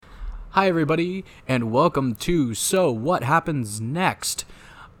Hi, everybody, and welcome to So What Happens Next?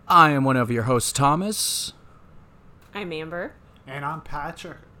 I am one of your hosts, Thomas. I'm Amber. And I'm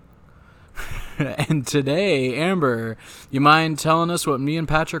Patrick. And today, Amber, you mind telling us what me and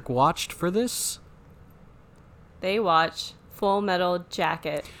Patrick watched for this? They watch Full Metal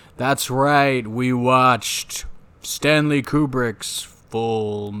Jacket. That's right, we watched Stanley Kubrick's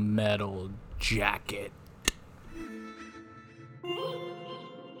Full Metal Jacket.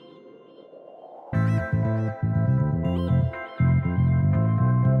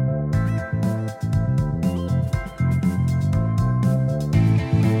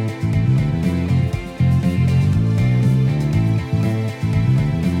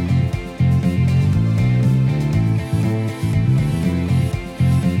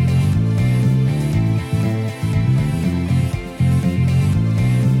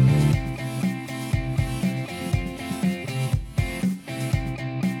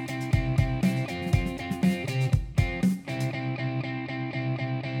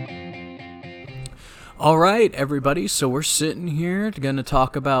 All right, everybody, so we're sitting here going to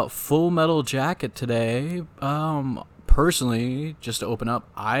talk about Full Metal Jacket today. Personally, just to open up,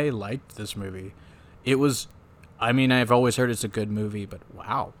 I liked this movie. I've always heard it's a good movie, but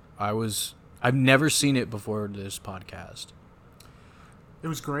wow, I've never seen it before this podcast. It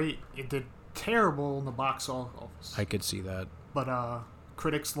was great. It did terrible in the box office. I could see that. But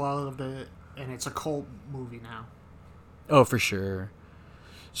critics loved it, and it's a cult movie now. Oh, for sure.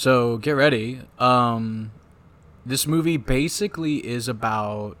 So get ready. This movie basically is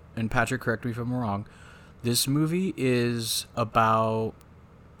about, and Patrick, correct me if I'm wrong, this movie is about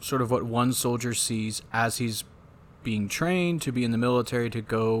sort of what one soldier sees as he's being trained to be in the military to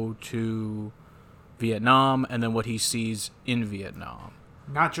go to Vietnam, and then what he sees in Vietnam.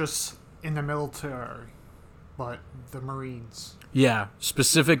 Not just in the military, but the Marines. Yeah,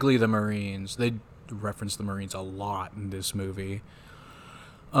 specifically the Marines. They reference the Marines a lot in this movie.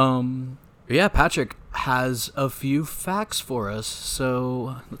 Yeah, Patrick has a few facts for us,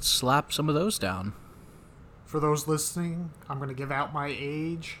 so let's slap some of those down. For those listening, I'm going to give out my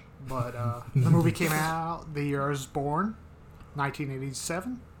age, but the movie came out the year I was born,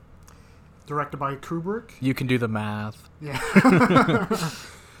 1987, directed by Kubrick. You can do the math. Yeah.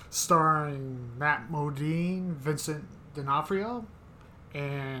 Starring Matt Modine, Vincent D'Onofrio,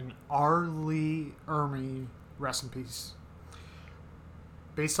 and R. Lee Ermey, rest in peace.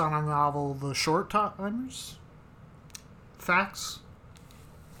 Based on a novel, The Short Timers. Facts.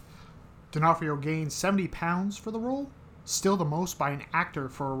 D'Onofrio gained 70 pounds for the role, still the most by an actor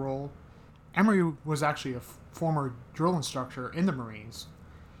for a role. Emery was actually a former drill instructor in the Marines,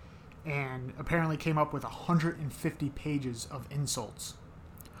 and apparently came up with 150 pages of insults.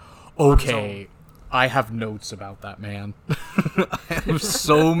 Okay, I have notes about that, man. I have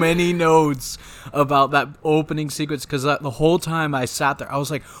so many notes about that opening sequence, because the whole time I sat there, I was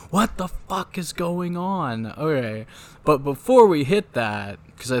like, what the fuck is going on? Okay, but before we hit that,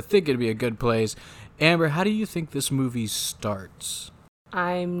 because I think it'd be a good place, Amber, how do you think this movie starts?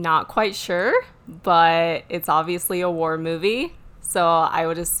 I'm not quite sure, but it's obviously a war movie, so I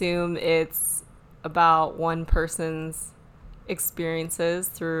would assume it's about one person's experiences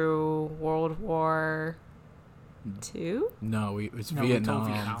through World War II? No, it's No,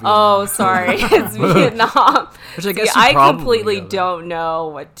 Vietnam. Vietnam. Oh, sorry. It's Vietnam. Which I guess I probably completely know that. don't know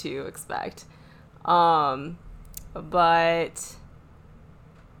what to expect. But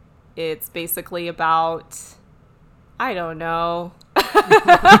it's basically about, I don't know,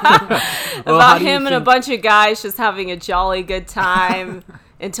 about him and a bunch of guys just having a jolly good time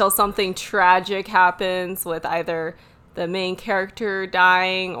until something tragic happens with either the main character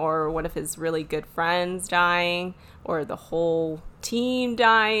dying or one of his really good friends dying or the whole team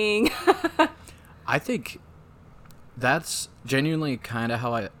dying. I think that's genuinely kind of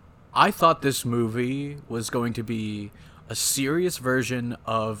how I thought this movie was going to be a serious version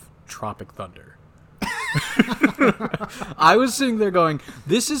of Tropic Thunder. I was sitting there going,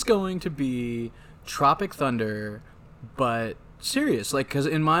 this is going to be Tropic Thunder, but serious. Like, because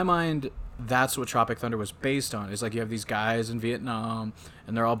in my mind, that's what Tropic Thunder was based on. It's like you have these guys in Vietnam,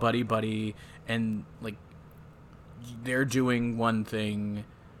 and they're all buddy, and, like, they're doing one thing,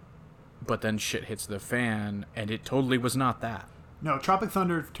 but then shit hits the fan, and it totally was not that. No, Tropic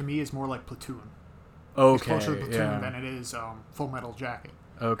Thunder to me is more like Platoon. Okay, It's closer to Platoon yeah. than it is Full Metal Jacket.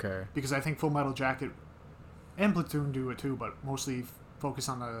 Okay. Because I think Full Metal Jacket and Platoon do it too, but mostly focus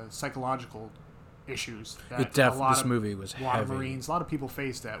on the psychological issues that This movie was a lot heavy. of Marines, a lot of people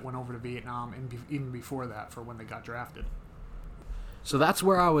faced that went over to Vietnam, and even before that, for when they got drafted. So that's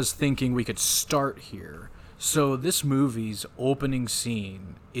where I was thinking we could start here. So this movie's opening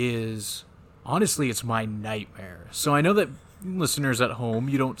scene is, honestly, it's my nightmare. So I know that listeners at home,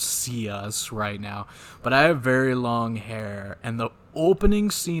 you don't see us right now, but I have very long hair, and the opening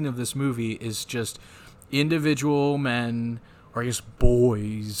scene of this movie is just individual men, or I guess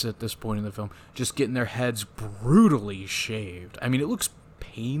boys at this point in the film, just getting their heads brutally shaved. I mean, it looks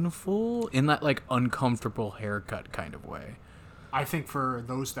painful in that, like, uncomfortable haircut kind of way. I think for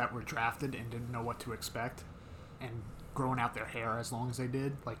those that were drafted and didn't know what to expect and growing out their hair as long as they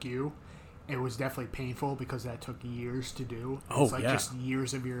did, like you, it was definitely painful because that took years to do. Oh, it's like yeah. just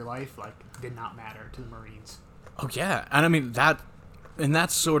years of your life, like, did not matter to the Marines. Oh, yeah. And I mean,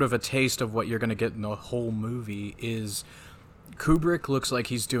 that's sort of a taste of what you're going to get in the whole movie is Kubrick looks like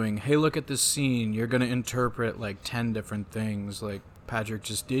he's doing, hey, look at this scene. You're going to interpret like 10 different things like Patrick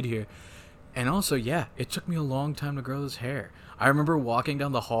just did here. And also, yeah, it took me a long time to grow this hair. I remember walking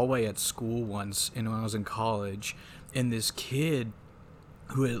down the hallway at school once when I was in college, and this kid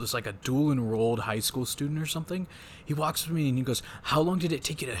who was like a dual enrolled high school student or something, he walks up to me and he goes, how long did it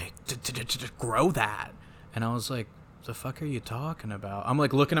take you to grow that? And I was like, the fuck are you talking about? I'm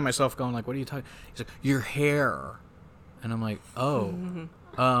like looking at myself going like, what are you talking? He's like, your hair. And I'm like, oh,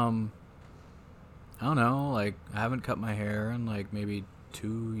 I don't know, like I haven't cut my hair in like maybe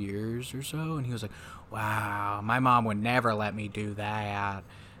 2 years or so. And he was like, wow, my mom would never let me do that.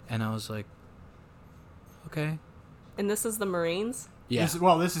 And I was like, okay. And this is the Marines? Yeah.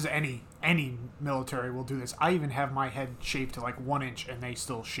 This is any military will do this. I even have my head shaved to like 1 inch, and they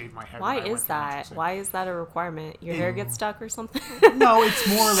still shave my head. Why is that? Why is that a requirement? Your hair gets stuck or something? No, it's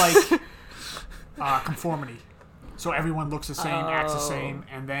more like conformity. So everyone looks the same, acts the same,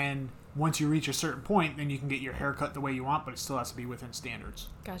 and then once you reach a certain point, then you can get your hair cut the way you want, but it still has to be within standards.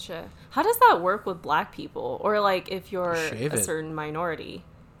 Gotcha. How does that work with black people? Or like if you're Shave a it. certain minority?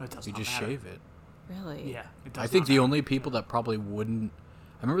 It does You not just matter. shave it. Really? Yeah, it does I think not the matter. only people that probably wouldn't.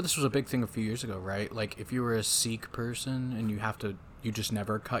 I remember this was a big thing a few years ago, right? Like if you were a Sikh person and you just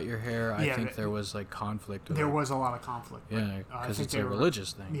never cut your hair. I Yeah, think there was like conflict. There was a lot of conflict. but, Yeah, I because think it's they a were-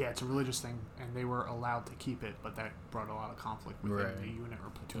 religious thing. Yeah, it's a religious thing, and they were allowed to keep it, but that brought a lot of conflict within Right. the unit or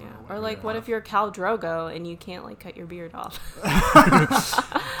platoon. Yeah. Or, Or whatever. like, what if you're Khal Drogo and you can't like cut your beard off?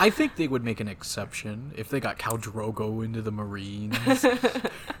 I think they would make an exception if they got Khal Drogo into the Marines.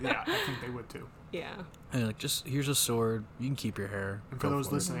 Yeah, I think they would too. Yeah. And like, just here's a sword. You can keep your hair. And for Go those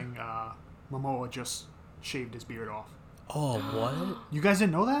it. listening, Momoa just shaved his beard off. Oh, what? You guys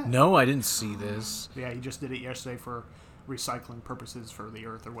didn't know that? No, I didn't see this. Yeah, he just did it yesterday for recycling purposes for the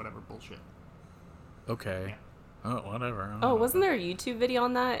earth or whatever bullshit. Okay. Oh, whatever. I don't Oh, know. wasn't there a YouTube video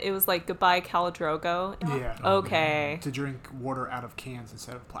on that? It was like goodbye Khal Drogo. Yeah. Okay. To drink water out of cans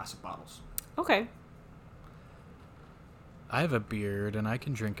instead of plastic bottles. Okay. I have a beard and I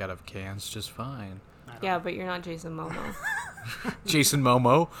can drink out of cans just fine. Yeah, but you're not Jason Momoa. Jason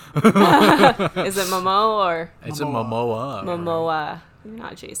Momo. Is it Momo or It's a Momoa. Momoa? You're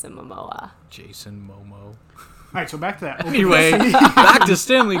not Jason Momoa. Jason Momo. All right, so back to that. Anyway, back to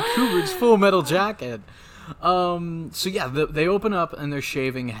Stanley Kubrick's Full Metal Jacket. So yeah, they open up and they're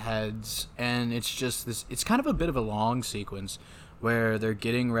shaving heads, and it's just this. It's kind of a bit of a long sequence where they're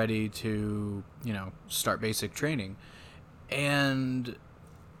getting ready to, start basic training, and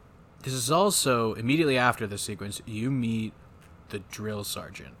this is also immediately after the sequence you meet the drill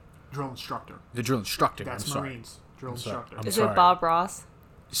sergeant, Drill instructor. the drill instructor. That's I'm sorry. Marines. Drill sorry. instructor. I'm Is sorry. it Bob Ross?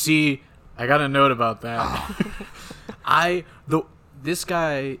 See, I got a note about that. This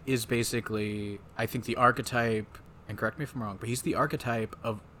guy is basically, I think, the archetype, and correct me if I'm wrong, but he's the archetype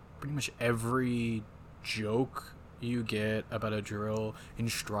of pretty much every joke you get about a drill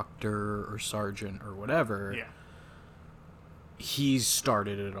instructor or sergeant or whatever. Yeah. He's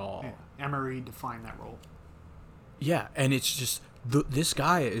started it all. Yeah. Emery defined that role. Yeah, and it's just this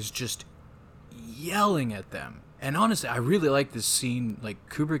guy is just yelling at them. And honestly, I really like this scene. Like,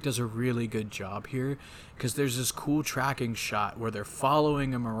 Kubrick does a really good job here because there's this cool tracking shot where they're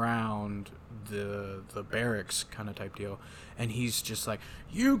following him around the barracks kind of type deal, and he's just like,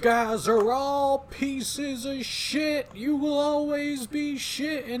 "You guys are all pieces of shit. You will always be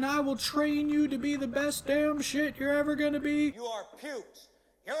shit, and I will train you to be the best damn shit you're ever gonna be." You are pukes.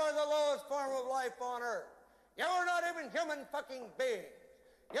 You are the lowest form of life on Earth. You are not even human fucking beings.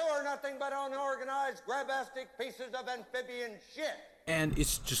 You are nothing but unorganized, grabastic pieces of amphibian shit. And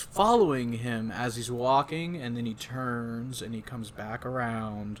it's just following him as he's walking, and then he turns and he comes back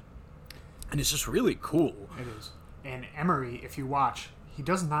around, and it's just really cool. It is. And Emery, if you watch, he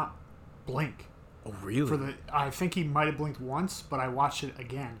does not blink. Oh, really? I think he might have blinked once, but I watched it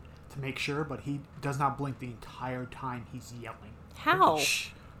again to make sure, but he does not blink the entire time he's yelling. How?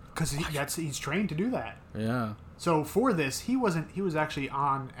 Because he's trained to do that. Yeah. So for this, he was actually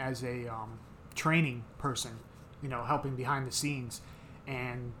on as a training person, helping behind the scenes.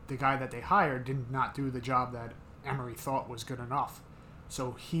 And the guy that they hired did not do the job that Emery thought was good enough.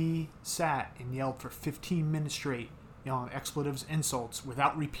 So he sat and yelled for 15 minutes straight, yelling expletives, insults,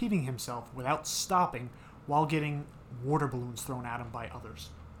 without repeating himself, without stopping, while getting water balloons thrown at him by others.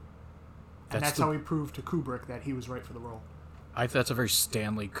 And that's how he proved to Kubrick that he was right for the role. That's a very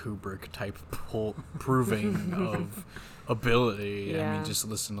Stanley Kubrick type proving of ability. Yeah. I mean, just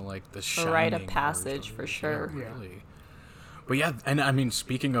listen to like The Shining. A rite of passage for sure. Yeah, really. But yeah, and I mean,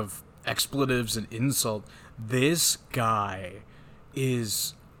 speaking of expletives and insult, this guy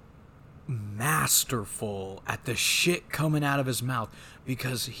is masterful at the shit coming out of his mouth,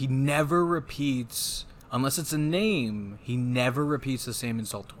 because he never repeats, unless it's a name, he never repeats the same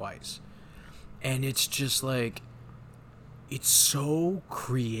insult twice. And it's just like, it's so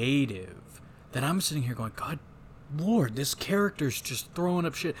creative that I'm sitting here going, God Lord, this character's just throwing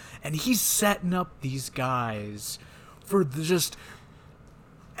up shit. And he's setting up these guys for just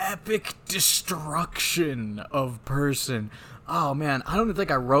epic destruction of person. Oh man, I don't even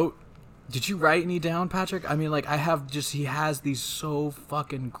think I wrote. Did you write any down, Patrick? I mean, like, I have just, he has these so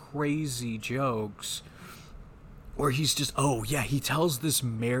fucking crazy jokes where he's just, oh yeah, he tells this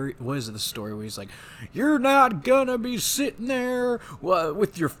what is it, the story where he's like, you're not gonna be sitting there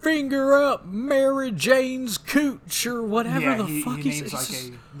with your finger up Mary Jane's cooch or whatever the fuck he he names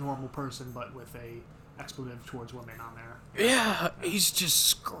says. like a normal person, but with a expletive towards women on there. Yeah, he's just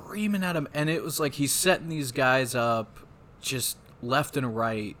screaming at him, and it was like he's setting these guys up just left and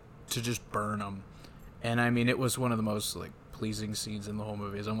right to just burn them. And I mean, it was one of the most like pleasing scenes in the whole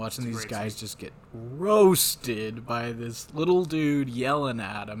movie, as I'm watching these guys just get roasted by this little dude yelling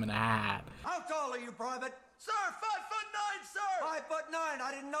at him in a hat. How tall are you, Private? Sir, 5'9", sir! 5'9".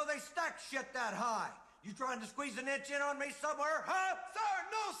 I didn't know they stacked shit that high. You trying to squeeze an inch in on me somewhere, huh? Sir,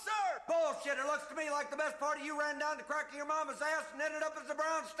 no, sir! Bullshit. It looks to me like the best part of you ran down the crack of your mama's ass and ended up as a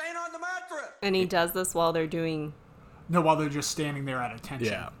brown stain on the mattress. And he does this while they're doing... No, while they're just standing there at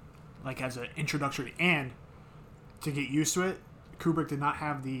attention. Yeah. Like as an introductory. And to get used to it, Kubrick did not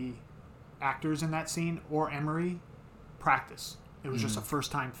have the actors in that scene or Emery practice. It was just a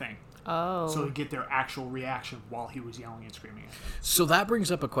first-time thing. Oh. So to get their actual reaction while he was yelling and screaming at them. So that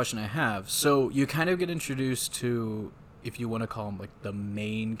brings up a question I have. So you kind of get introduced to, if you want to call them like the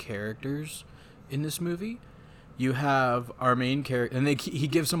main characters in this movie. You have our main character, and he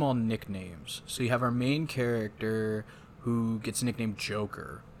gives them all nicknames. So you have our main character who gets nicknamed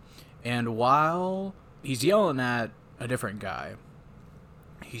Joker. And while he's yelling at a different guy,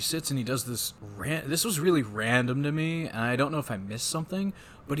 he sits and he does this. This was really random to me, and I don't know if I missed something,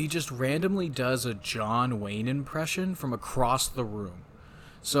 but he just randomly does a John Wayne impression from across the room.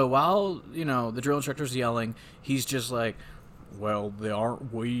 So while, the drill instructor's yelling, he's just like, well,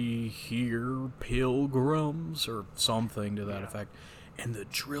 aren't we here pilgrims? Or something to that effect. And the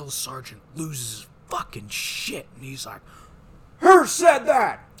drill sergeant loses his fucking shit, and he's like, who said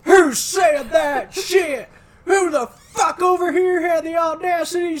that? Who said that shit? Who the fuck over here had the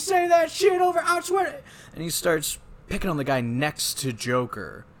audacity to say that shit over? I swear. And he starts picking on the guy next to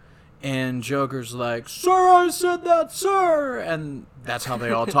Joker. And Joker's like, sir, I said that, sir. And that's how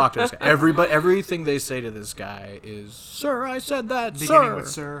they all talk to this guy. Everything they say to this guy is, sir, I said that, sir. Beginning with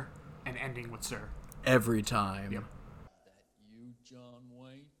sir and ending with sir. Every time. Yep. That you, John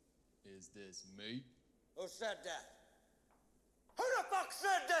Wayne? Is this me? Who said that? Who the fuck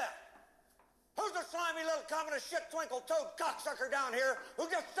said that? Who's the slimy little communist shit twinkle-toed cocksucker down here who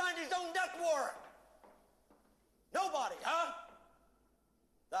just signed his own death warrant? Nobody, huh?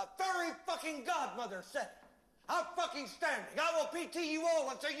 The very fucking godmother said it. I'm fucking standing. I will PT you all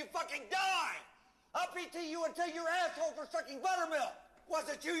until you fucking die. I'll PT you until your assholes are sucking buttermilk. Was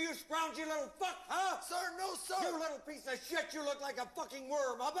it you, you scroungy little fuck, huh? Sir, no, sir! You little piece of shit, you look like a fucking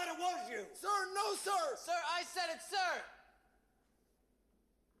worm. I bet it was you. Sir, no, sir! Sir, I said it, sir!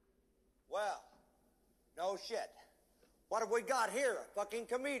 Well, no shit. What have we got here? A fucking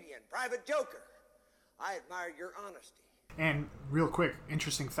comedian, Private Joker. I admire your honesty. And real quick,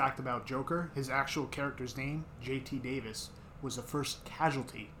 interesting fact about Joker, his actual character's name, J.T. Davis, was the first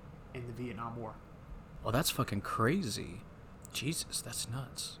casualty in the Vietnam War. Well, that's fucking crazy. Jesus, that's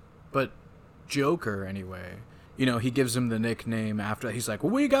nuts. But Joker, anyway, he gives him the nickname after. He's like,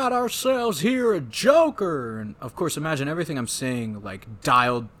 we got ourselves here a Joker. And, of course, imagine everything I'm saying, like,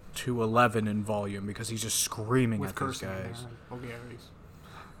 dialed to 11 in volume because he's just screaming at these guys. Vulgarities.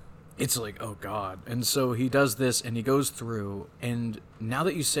 It's like, oh God. And so he does this and he goes through, and now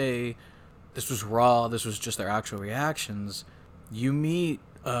that you say this was raw, this was just their actual reactions, you meet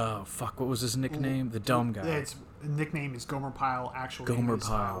Fuck, what was his nickname? The dumb guy. Its nickname is Gomer Pyle. Actual name Gomer is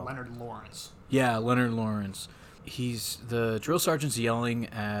Pyle. Leonard Lawrence. Yeah, Leonard Lawrence. He's the drill sergeant's yelling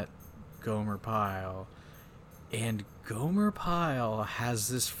at Gomer Pyle, and Gomer Pyle has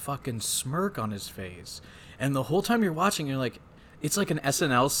this fucking smirk on his face. And the whole time you're watching, you're like, it's like an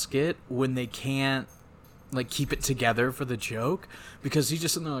SNL skit when they can't like keep it together for the joke, because he's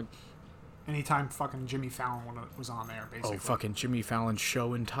just in there like, Anytime fucking Jimmy Fallon was on there, basically. oh, fucking Jimmy Fallon's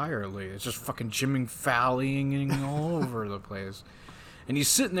show entirely. It's just fucking Jimmy Fallon all over the place. And he's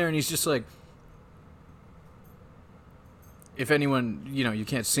sitting there and he's just like, if anyone, you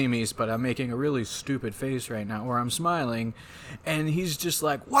can't see me, but I'm making a really stupid face right now where I'm smiling. And he's just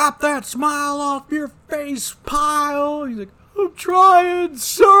like, wipe that smile off your face, Pyle. He's like, I'm trying,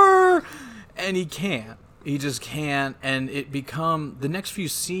 sir. And he can't. He just can't. And the next few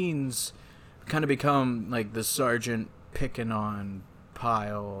scenes kind of become like the sergeant picking on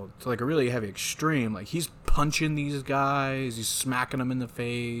Pyle to like a really heavy extreme. Like he's punching these guys, he's smacking them in the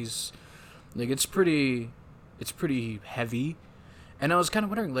face. Like it's pretty heavy. And I was kind of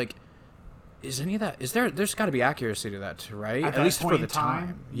wondering, like, is any of that, there's got to be accuracy to that too, right? At At least point for the in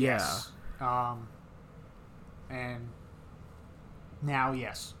time. Yeah. Yes. And now,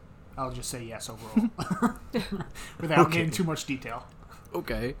 yes. I'll just say yes overall. Without Okay. getting too much detail.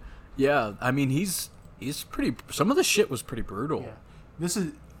 Okay. Yeah. I mean, he's pretty, some of the shit was pretty brutal. Yeah. This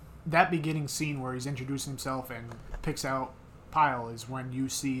is that beginning scene where he's introducing himself and picks out Pyle is when you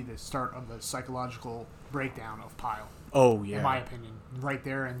see the start of the psychological breakdown of Pyle. Oh, yeah. In my opinion, right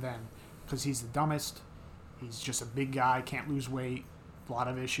there and then, because he's the dumbest. He's just a big guy, can't lose weight, a lot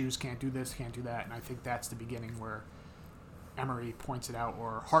of issues, can't do this, can't do that, and I think that's the beginning where Emery points it out,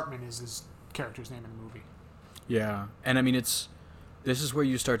 or Hartman is his character's name in the movie. Yeah, and I mean, this is where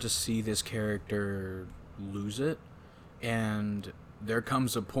you start to see this character lose it, and there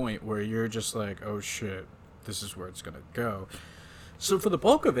comes a point where you're just like, oh shit, this is where it's gonna go. So for the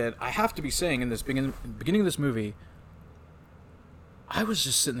bulk of it, I have to be saying in this beginning of this movie, I was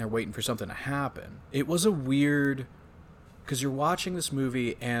just sitting there waiting for something to happen. It was a weird, because you're watching this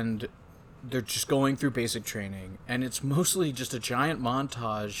movie and they're just going through basic training, and it's mostly just a giant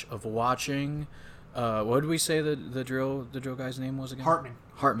montage of watching. What did we say the drill guy's name was again?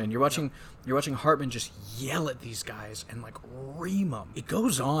 Hartman. You're watching Hartman just yell at these guys and like ream them. It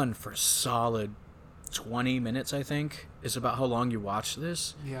goes on for a solid 20 minutes, I think, is about how long you watch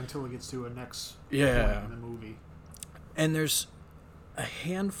this. Yeah, until it gets to a next Yeah. point in the movie. And there's a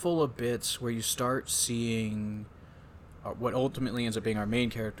handful of bits where you start seeing what ultimately ends up being our main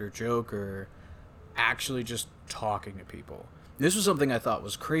character, Joker, actually just talking to people. This was something I thought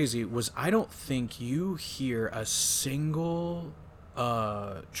was crazy, was I don't think you hear a single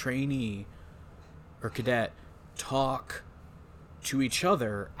trainee or cadet talk to each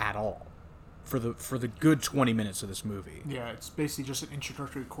other at all for the good 20 minutes of this movie. Yeah, it's basically just an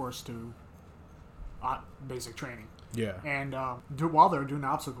introductory course to basic training. Yeah. And while they're doing the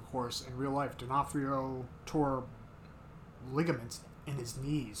obstacle course in real life, D'Onofrio tore ligaments in his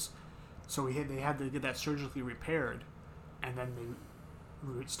knees, so they had to get that surgically repaired, and then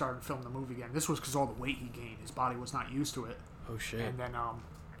they started filming the movie again. This was because all the weight he gained, his body was not used to it. Oh shit. And then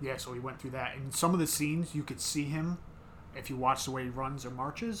so he went through that. And some of the scenes you could see him, if you watch the way he runs or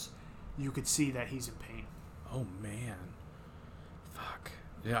marches, you could see that he's in pain. Oh man. Fuck.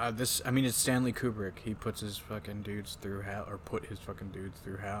 Yeah, it's Stanley Kubrick. He puts his fucking dudes through hell, or put his fucking dudes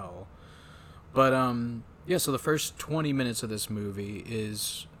through hell. But yeah, so the first 20 minutes of this movie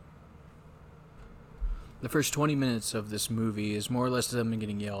is more or less them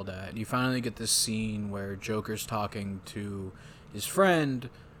getting yelled at. You finally get this scene where Joker's talking to his friend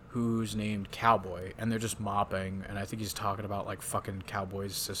who's named Cowboy, and they're just mopping, and I think he's talking about like fucking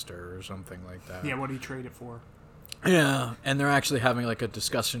Cowboy's sister or something like that. Yeah, what he traded for. Yeah, and they're actually having like a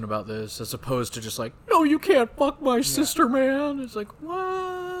discussion about this, as opposed to just like, no, you can't fuck my sister, man. It's like,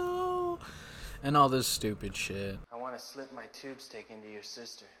 wow, and all this stupid shit. I want to slip my tube stick into your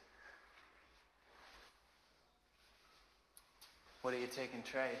sister. What are you taking,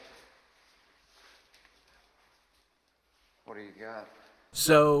 Trey? What do you got?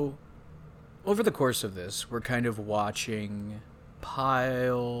 So, over the course of this, we're kind of watching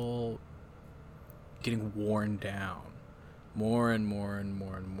Pyle getting worn down more and more and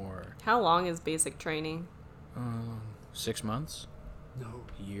more and more. How long is basic training? 6 months? No.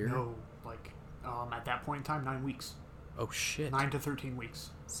 Year? No. Like, at that point in time, 9 weeks. Oh shit. 9 to 13 weeks.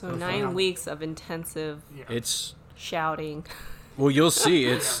 So Okay. 9 weeks of intensive Yeah. It's, shouting. well, you'll see.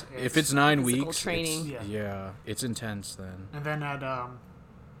 It's Yeah, if it's 9 physical weeks, training. it's, Yeah. yeah, it's intense then. And then at,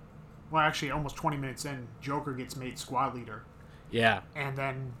 well, actually, almost 20 minutes in, Joker gets made squad leader. Yeah. and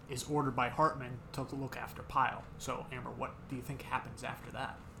then is ordered by Hartman to look after Pyle. So, Amber, what do you think happens after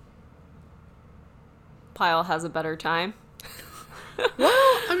that? Pyle has a better time.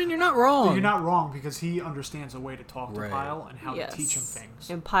 I mean, you're not wrong. You're not wrong, because he understands a way to talk to Right. Pyle and how Yes. to teach him things.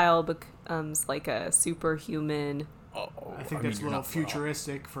 And Pyle becomes like a superhuman. Oh, I think that's a little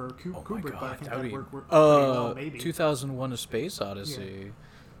futuristic for Kubrick, but I think that worked pretty well, maybe. 2001: A Space Odyssey.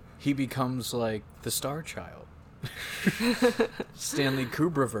 He becomes like the Star Child. Stanley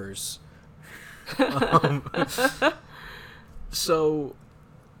Kubrickverse. So,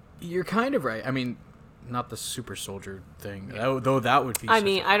 you're kind of right. I mean, not the super soldier thing, though that would be. I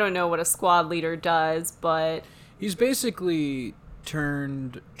mean, I don't know what a squad leader does, but He's basically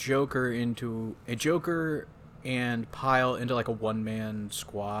turned Joker and Pyle into like a one-man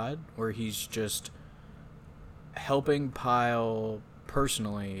squad where he's just helping Pyle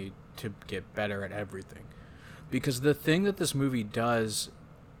personally to get better at everything. Because the thing that this movie does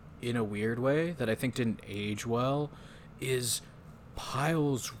in a weird way that I think didn't age well is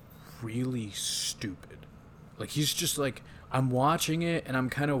Pyle's really stupid. Like, he's just like, I'm watching it and I'm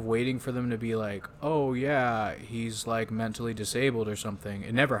kind of waiting for them to be like, oh yeah, he's like mentally disabled or something.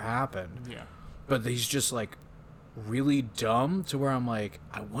 It never happened. Yeah. But he's just like really dumb to where I'm like,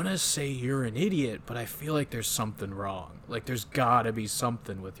 I want to say you're an idiot, but I feel like there's something wrong. Like, there's gotta be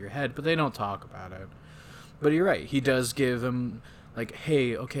something with your head, but they don't talk about it. But you're right. He does give him like,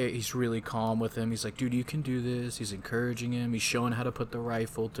 hey, okay, he's really calm with him. He's like, dude, you can do this. He's encouraging him. He's showing how to put the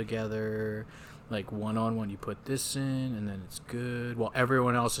rifle together. Like, one-on-one, you put this in, and then it's good. While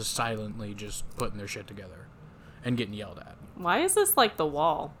everyone else is silently just putting their shit together and getting yelled at. why is this like the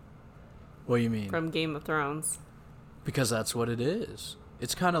wall What do you mean? from Game of Thrones? Because that's what it is.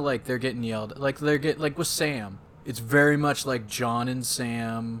 It's kind of like they're getting yelled. Like like with Sam. It's very much like Jon and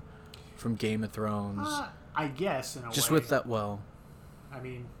Sam from Game of Thrones. I guess, in a Just way. with that, well,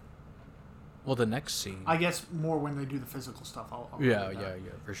 the next scene. I guess more when they do the physical stuff. I'll yeah, agree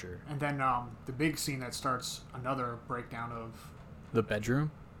with that. for sure. And then the big scene that starts another breakdown of... The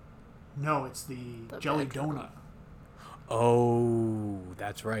bedroom? No, it's the jelly donut. Oh,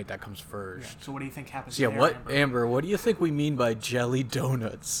 that's right. That comes Yeah. first. So what do you think happens So yeah, there, what, Amber? Amber, what do you think we mean by jelly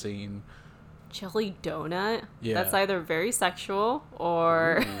donut scene? Jelly donut? Yeah. That's either very sexual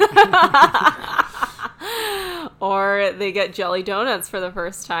or or they get jelly donuts for the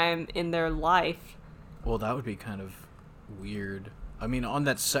first time in their life. Well, that would be kind of weird. I mean, on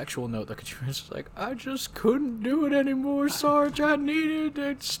that sexual note, the Katrina's like, I just couldn't do it anymore, Sarge. I needed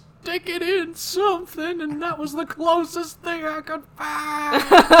to stick it in something, and that was the closest thing I could find.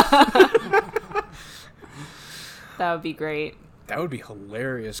 That would be great. That would be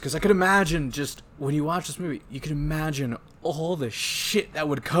hilarious, because I could imagine just when you watch this movie, you could imagine all the shit that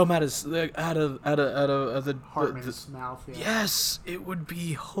would come out of the Hartman's mouth. Yeah. Yes, it would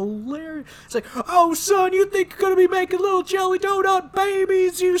be hilarious. It's like, oh, son, you think you're going to be making little jelly donut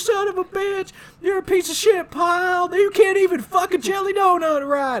babies, you son of a bitch. You're a piece of shit, Pyle. You can't even fuck a jelly donut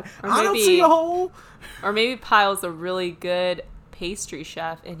right. Or I don't maybe- see a hole. Or maybe Pyle's a really good pastry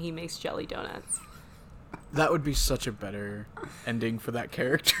chef and he makes jelly donuts. That would be such a better ending for that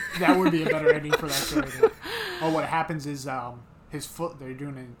character. That would be a better ending for that character. Oh, what happens is they're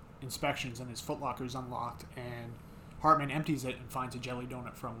doing inspections and his footlocker's unlocked, and Hartman empties it and finds a jelly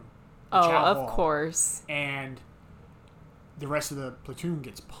donut from the Oh, chow of hall. course. And the rest of the platoon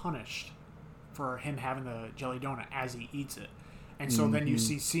gets punished for him having the jelly donut as he eats it. And so then you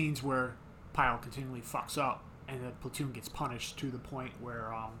see scenes where Pyle continually fucks up, and the platoon gets punished to the point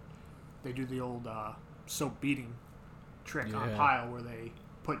where they do the old soap beating trick on Yeah. Pyle, where they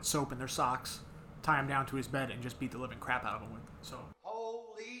put soap in their socks, tie him down to his bed, and just beat the living crap out of him with. So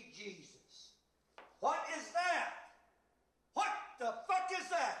Holy Jesus. What is that? What the fuck is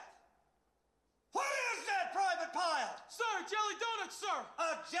that? What is that, Private Pyle? Sir, jelly donuts, sir! A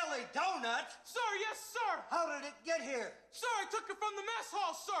jelly donut? Sir, yes, sir! How did it get here? Sir, I took it from the mess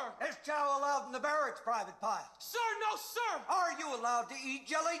hall, sir! Is chow allowed in the barracks, Private Pyle? Sir, no, sir! Are you allowed to eat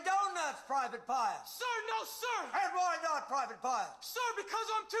jelly donuts, Private Pyle? Sir, no, sir! And why not, Private Pyle? Sir, because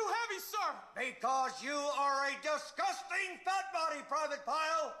I'm too heavy, sir! Because you are a disgusting fat body, Private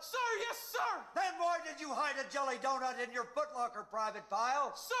Pyle. Sir, yes, sir! Then why did you hide a jelly donut in your footlocker, Private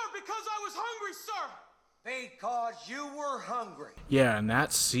Pyle? Sir, because I was hungry, sir! Because you were hungry. Yeah, and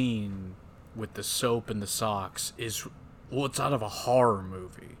that scene with the soap and the socks is, well, it's out of a horror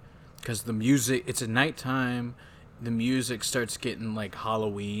movie. Because the music, it's at nighttime, the music starts getting like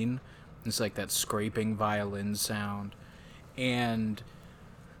Halloween. It's like that scraping violin sound. And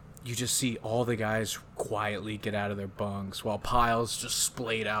you just see all the guys quietly get out of their bunks while Pyle's just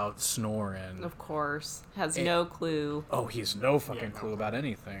splayed out snoring. Of course. Has no clue. Oh, he has no fucking clue about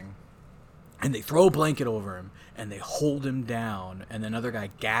anything. And they throw a blanket over him, and they hold him down, and another guy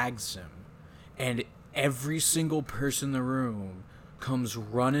gags him. And every single person in the room comes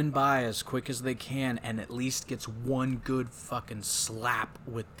running by as quick as they can and at least gets one good fucking slap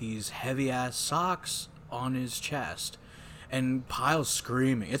with these heavy-ass socks on his chest. And Pyle's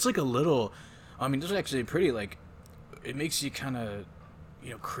screaming. It's like a little... I mean, this is actually pretty, like... It makes you kind of,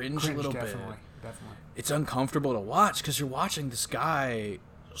 cringe a little definitely, bit. Definitely. It's uncomfortable to watch because you're watching this guy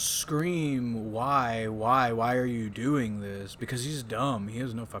scream, why are you doing this? Because he's dumb. He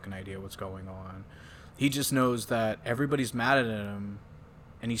has no fucking idea what's going on. He just knows that everybody's mad at him,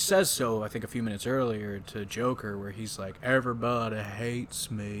 and he says so, I think, a few minutes earlier to Joker, where he's like, everybody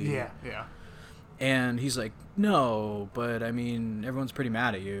hates me. Yeah. And he's like, no, but I mean, everyone's pretty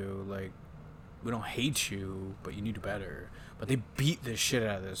mad at you. Like, we don't hate you, but you need to do better. But they beat the shit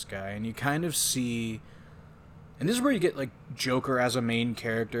out of this guy, and you kind of see... And this is where you get, like, Joker as a main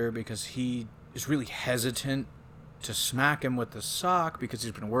character, because he is really hesitant to smack him with the sock, because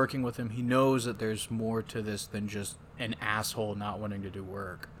he's been working with him. He knows that there's more to this than just an asshole not wanting to do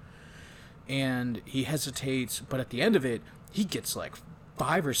work. And he hesitates, but at the end of it, he gets, like,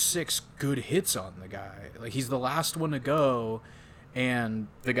 5 or 6 good hits on the guy. Like, he's the last one to go, and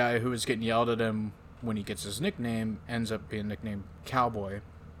the guy who is getting yelled at him when he gets his nickname ends up being nicknamed Cowboy,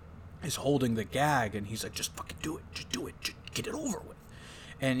 is holding the gag, and he's like, just fucking do it, just get it over with.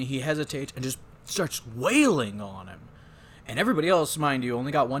 And he hesitates and just starts wailing on him. And everybody else, mind you,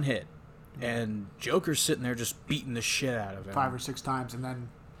 only got 1 hit. And Joker's sitting there just beating the shit out of him. 5 or 6 times, and then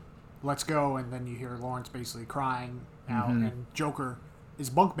let's go, and then you hear Lawrence basically crying out, and Joker is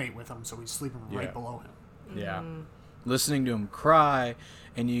bunkmate with him, so he's sleeping right below him. Yeah. Listening to him cry,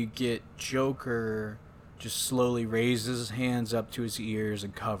 and you get Joker just slowly raises his hands up to his ears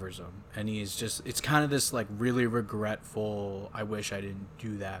and covers them. And he's just, it's kind of this like really regretful, I wish I didn't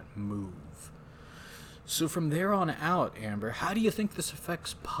do that move. So from there on out, Amber, how do you think this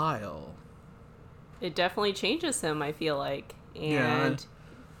affects Pyle? It definitely changes him, I feel like. And Yeah.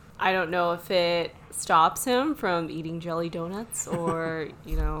 I don't know if it stops him from eating jelly donuts or,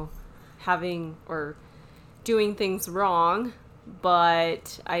 having or doing things wrong.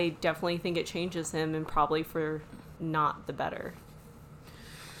 But I definitely think it changes him, and probably for not the better.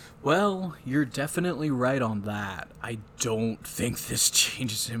 Well, you're definitely right on that. I don't think this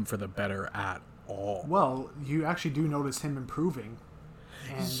changes him for the better at all. Well, you actually do notice him improving.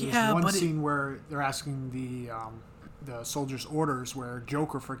 And Yeah, there's one but scene where they're asking the soldiers' orders where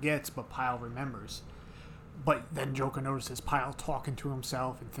Joker forgets, but Pyle remembers. But then Joker notices Pyle talking to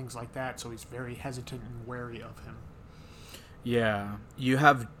himself and things like that, so he's very hesitant and wary of him. Yeah, you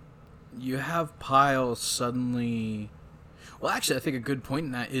have Pyle suddenly... Well, actually, I think a good point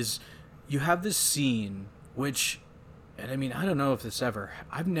in that is you have this scene, which, and I mean, I don't know if this ever...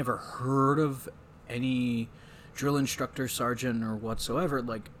 I've never heard of any drill instructor, sergeant, or whatsoever,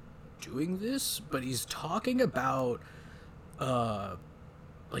 like, doing this, but he's talking about,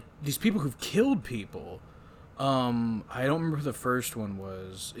 like, these people who've killed people. I don't remember who the first one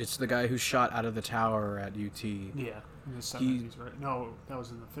was. It's the guy who shot out of the tower at UT. Yeah, in the 70s, right? No, that was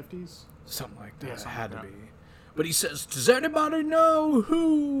in the 50s? Something like that. Yeah, It something had like to that. be. But he says, does anybody know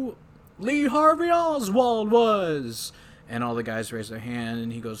who Lee Harvey Oswald was? And all the guys raise their hand,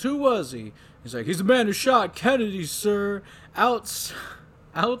 and he goes, who was he? He's like, he's the man who shot Kennedy, sir.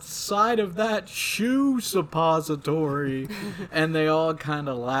 Outside of that shoe suppository. And they all kind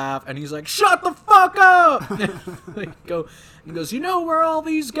of laugh, and he's like, shut the fuck up! He goes, you know where all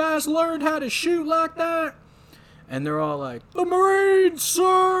these guys learned how to shoot like that? And they're all like, the Marines,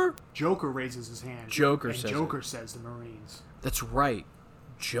 sir! Joker raises his hand. Joker says the Marines. That's right.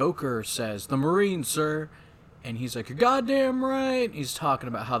 Joker says, the Marines, sir. And he's like, you're goddamn right. He's talking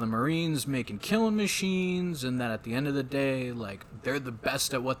about how the Marines making killing machines, and that at the end of the day, like, they're the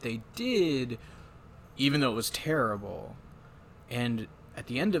best at what they did, even though it was terrible. And at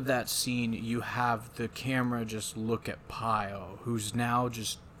the end of that scene, you have the camera just look at Pyle, who's now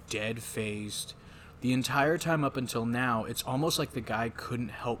just dead-faced. The entire time up until now, it's almost like the guy couldn't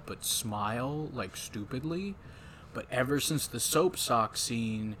help but smile, like, stupidly. But ever since the soap sock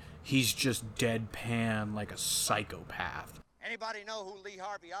scene, he's just deadpan like a psychopath. Anybody know who Lee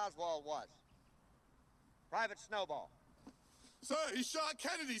Harvey Oswald was? Private Snowball. Sir, he shot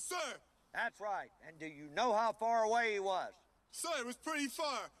Kennedy, sir. That's right. And do you know how far away he was? Sir, it was pretty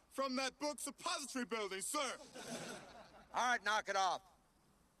far from that book suppository building, sir. All right, knock it off.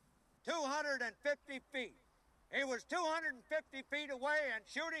 250 feet. He was 250 feet away and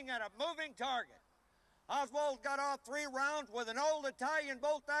shooting at a moving target. Oswald got off 3 rounds with an old Italian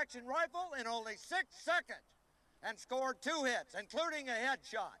bolt-action rifle in only 6 seconds and scored 2 hits, including a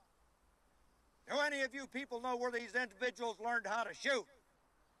headshot. Do any of you people know where these individuals learned how to shoot?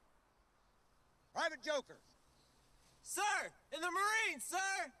 Private Joker. Sir, in the Marines,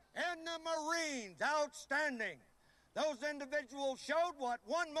 sir! In the Marines, outstanding. Those individuals showed what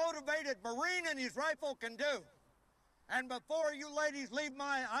one motivated Marine and his rifle can do. And before you ladies leave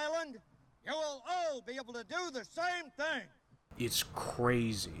my island, you will all be able to do the same thing. It's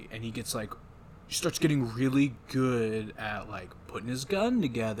crazy. And he starts getting really good at, like, putting his gun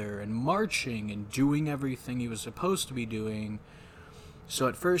together and marching and doing everything he was supposed to be doing. So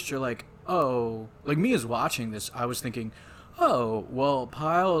at first you're like, oh, like me as watching this, I was thinking, oh, well,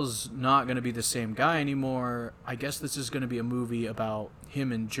 Pyle's not going to be the same guy anymore. I guess this is going to be a movie about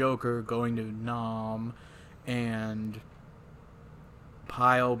him and Joker going to Nam and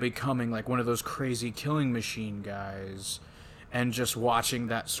Pyle becoming like one of those crazy killing machine guys and just watching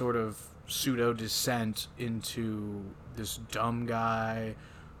that sort of pseudo descent into this dumb guy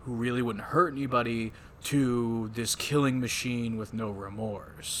who really wouldn't hurt anybody to this killing machine with no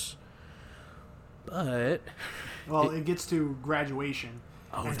remorse. But well, it gets to graduation.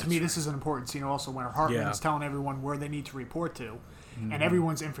 Oh, and to me, this is an important scene also when Hartman's telling everyone where they need to report to. Mm-hmm. And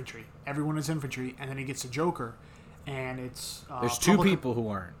everyone's infantry. Everyone is infantry. And then he gets to Joker. And it's... there's 2 people who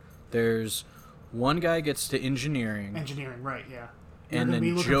aren't. There's one guy gets to engineering. Engineering, right, yeah. You're and then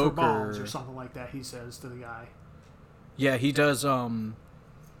be looking Joker... for bombs or something like that, he says to the guy. Yeah, he does, the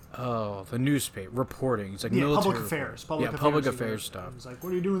newspaper, reporting. He's like military... Public affairs stuff. He's like,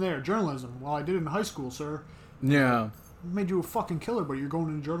 what are you doing there? Journalism. Well, I did it in high school, sir. Yeah. Made you a fucking killer, but you're going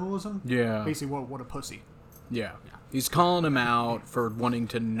into journalism? Yeah. Basically, what a pussy. Yeah. He's calling him out for wanting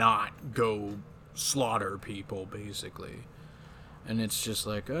to not go slaughter people, basically. And it's just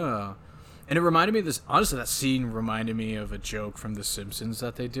like, And it reminded me of this... Honestly, that scene reminded me of a joke from The Simpsons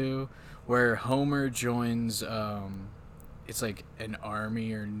that they do, where Homer joins, it's like an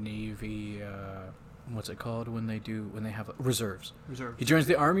army or navy, what's it called when they have reserves. He joins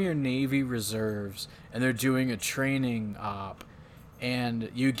the Army or Navy Reserves, and they're doing a training op, and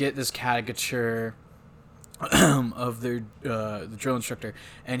you get this caricature of their the drill instructor,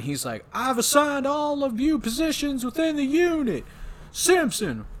 and he's like, I've assigned all of you positions within the unit.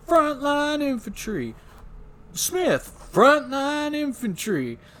 Simpson, frontline infantry. Smith, frontline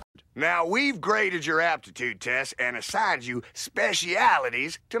infantry. Now, we've graded your aptitude tests and assigned you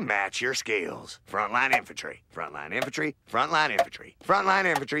specialities to match your skills. Frontline infantry, frontline infantry, frontline infantry, frontline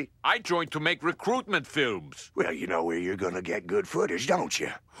infantry. I joined to make recruitment films. Well, you know where you're gonna get good footage, don't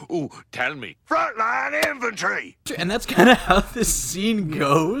you? Ooh, tell me. Frontline infantry! And that's kind of how this scene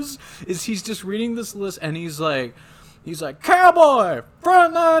goes, is he's just reading this list, and he's like, Cowboy,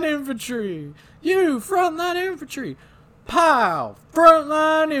 frontline infantry. You, frontline infantry. Pyle,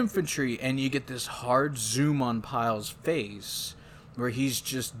 frontline infantry, and you get this hard zoom on Pyle's face where he's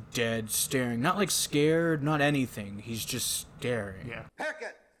just dead staring, not like scared, not anything, he's just staring. Yeah.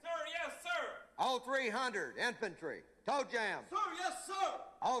 Pickett. Sir, yes, sir. All 300 infantry. Toe jam. Sir, yes, sir.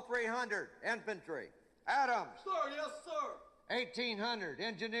 All 300 infantry. Adams. Sir, yes, sir. 1,800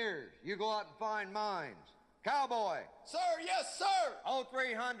 engineers. You go out and find mines. Cowboy. Sir, yes, sir. All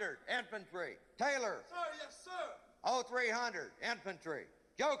 300 infantry. Taylor. Sir, yes, sir. All 300 infantry.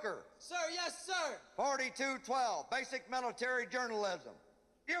 Joker. Sir, yes, sir. 4212 basic military journalism.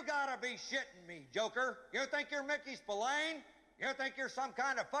 You gotta be shitting me, Joker. You think you're Mickey Spillane? You think you're some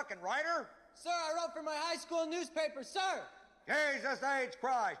kind of fucking writer? Sir, I wrote for my high school newspaper, sir. Jesus H.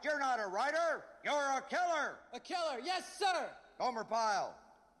 Christ, you're not a writer. You're a killer. A killer, yes, sir. Gomer Pyle.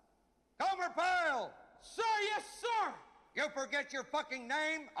 Gomer Pyle! Sir, yes, sir. You forget your fucking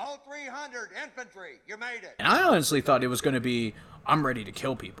name? All 300 infantry. You made it. And I honestly thought it was going to be, I'm ready to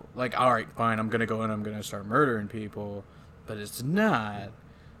kill people. Like, all right, fine, I'm going to go in, I'm going to start murdering people. But it's not.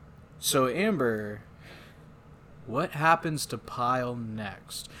 So, Amber, what happens to Pyle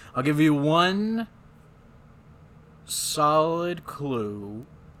next? I'll give you one solid clue.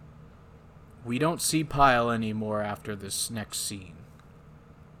 We don't see Pyle anymore after this next scene.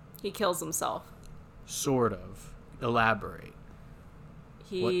 He kills himself. Sort of. Elaborate.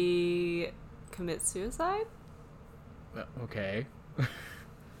 He commits suicide? Okay.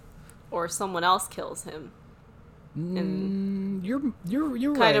 Or someone else kills him. And you're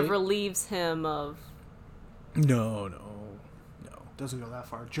kind right. of relieves him of... No. Doesn't go that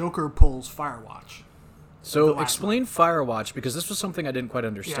far. Joker pulls Firewatch. So explain Firewatch, because this was something I didn't quite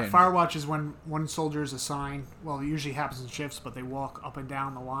understand. Yeah, Firewatch is when one soldier is assigned, well, it usually happens in shifts, but they walk up and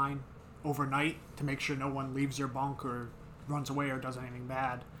down the line overnight to make sure no one leaves their bunk or runs away or does anything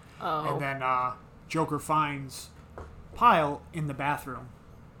bad. Oh. And then Joker finds Pyle in the bathroom,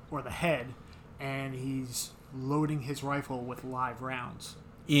 or the head, and he's loading his rifle with live rounds.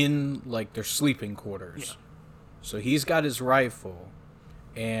 In, like, their sleeping quarters. Yeah. So he's got his rifle,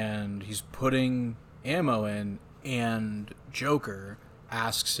 and he's putting ammo in, and Joker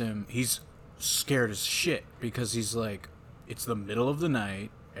asks him, he's scared as shit, because he's like, it's the middle of the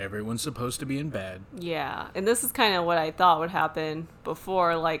night, everyone's supposed to be in bed. Yeah, and this is kind of what I thought would happen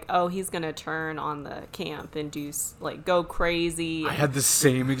before, like, oh, he's gonna turn on the camp and do, like, go crazy. I had the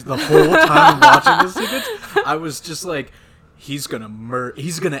same, the whole time watching this sequence, I was just like, he's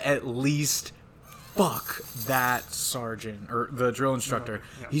gonna at least fuck that sergeant, or the drill instructor.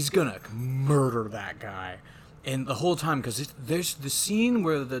 Yeah. He's gonna murder that guy. And the whole time, because there's the scene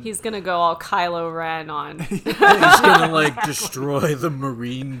where he's gonna go all Kylo Ren on. he's gonna, like, destroy the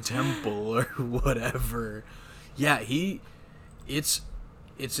Marine Temple or whatever. Yeah, it's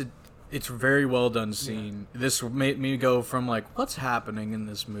a very well done scene. Yeah. This made me go from, like, what's happening in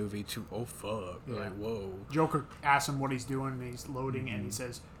this movie to, oh fuck, like, whoa. Joker asks him what he's doing, and he's loading, and he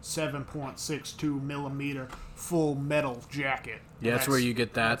says 7.62 millimeter full metal jacket. Yeah, that's where you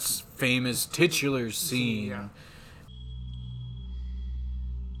get that famous titular scene. Yeah.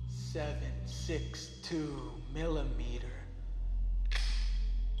 7.62 millimeter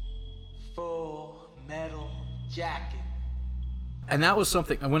full metal jacket. And that was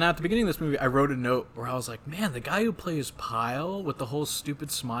something, when at the beginning of this movie, I wrote a note where I was like, man, the guy who plays Pyle with the whole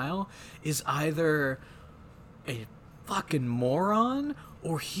stupid smile is either a fucking moron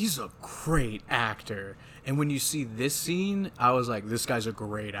or he's a great actor. And when you see this scene, I was like, this guy's a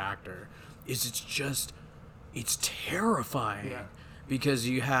great actor. It's terrifying. Yeah. Because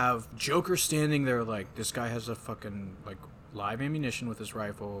you have Joker standing there like, this guy has a fucking, like, live ammunition with his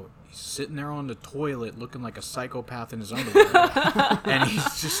rifle. He's sitting there on the toilet looking like a psychopath in his underwear. And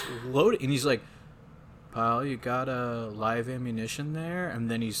he's just loaded. And he's like, Pyle, you got a live ammunition there?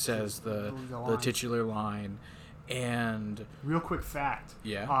 And then he says the titular line. And real quick fact.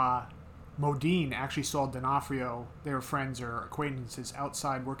 Yeah. Modine actually saw D'Onofrio, they were friends or acquaintances,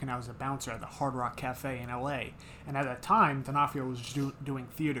 outside working out as a bouncer at the Hard Rock Cafe in L.A. And at that time, D'Onofrio was doing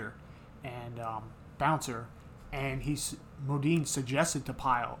theater and bouncer. And Modine suggested to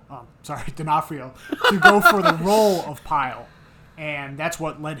D'Onofrio to go for the role of Pyle. And that's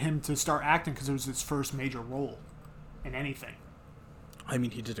what led him to start acting, because it was his first major role in anything. I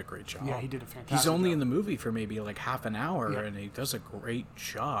mean, he did a great job. Yeah, he did a fantastic He's only job. in the movie for maybe like half an hour, Yeah. and he does a great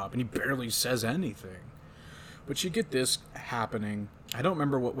job, and he barely says anything. But you get this happening. I don't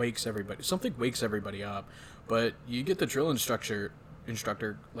remember what wakes everybody. Something wakes everybody up, but you get the drill instructor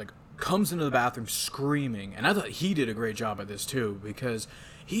like comes into the bathroom screaming, and I thought he did a great job at this too, because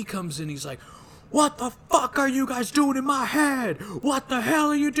he comes in, he's like, what the fuck are you guys doing in my head? What the hell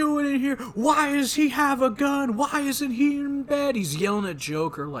are you doing in here? Why does he have a gun? Why isn't he in bed? He's yelling at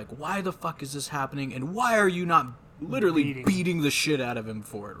Joker, like, why the fuck is this happening? And why are you not literally beating the shit out of him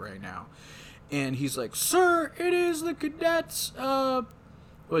for it right now? And he's like, sir, it is the cadets'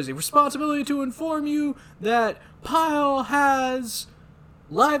 responsibility to inform you that Pyle has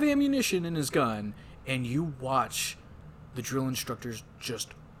live ammunition in his gun. And you watch the drill instructors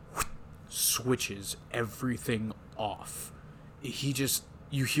just switches everything off.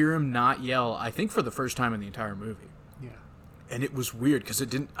 You hear him not yell, I think for the first time in the entire movie. Yeah. And it was weird, because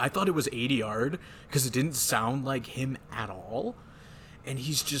I thought it was ADR'd, because it didn't sound like him at all. And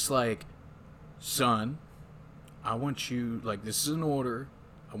he's just like, son, I want you, like, this is an order.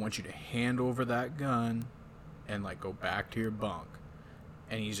 I want you to hand over that gun and, like, go back to your bunk.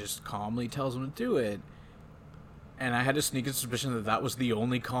 And he just calmly tells him to do it. And I had a sneaking suspicion that was the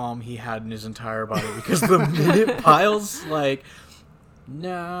only calm he had in his entire body, because the minute Pyle's like,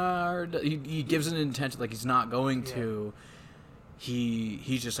 nah, he gives an intention, like he's not going to,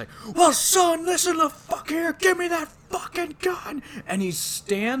 he's just like, well, son, listen the fuck here, give me that fucking gun. And he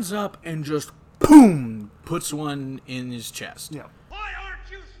stands up and just, boom, puts one in his chest. Yeah. Why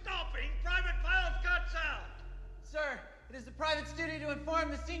aren't you stopping Private Pyle's guts out? Sir, it is the private's duty to inform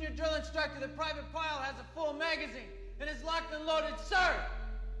the senior drill instructor that Private Pyle has a full magazine and is locked and loaded, sir!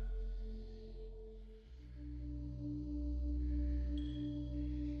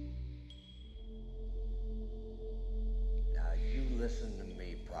 Now you listen to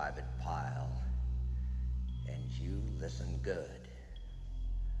me, Private Pyle, and you listen good.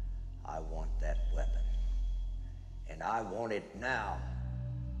 I want that weapon, and I want it now.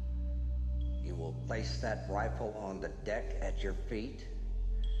 You will place that rifle on the deck at your feet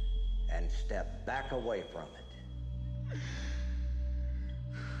and step back away from it.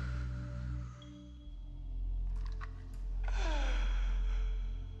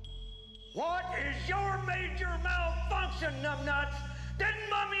 What is your major malfunction, numbnuts? Didn't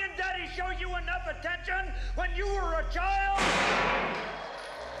Mommy and Daddy show you enough attention when you were a child?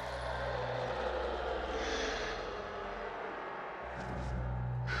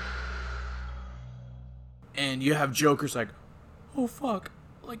 And you have Joker's like, oh fuck,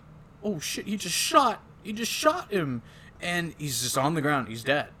 like, oh shit, he just shot him, and he's just on the ground, he's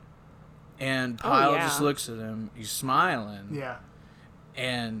dead. And Pyle just looks at him, he's smiling. Yeah.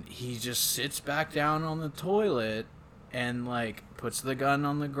 And he just sits back down on the toilet and like puts the gun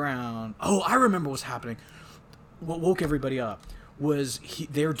on the ground. Oh, I remember what's happening. What woke everybody up was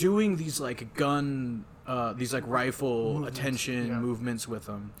they're doing these like gun, these like rifle movements with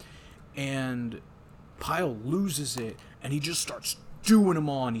him, and Pyle loses it, and he just starts doing them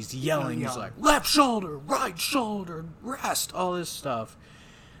all, and he's yelling. He's like, left shoulder, right shoulder, rest, all this stuff.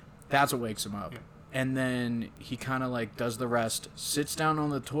 That's what wakes him up. Yeah. And then he kind of like does the rest, sits down on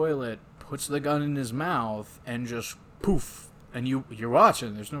the toilet, puts the gun in his mouth, and just poof. And you're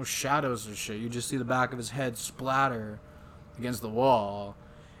watching. There's no shadows or shit. You just see the back of his head splatter against the wall,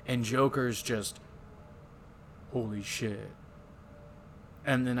 and Joker's just, holy shit.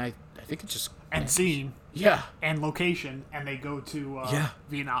 And then I think it just... And scene. Yeah. And location, and they go to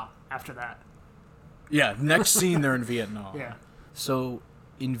Vietnam after that. Yeah, next scene they're in Vietnam. Yeah. So,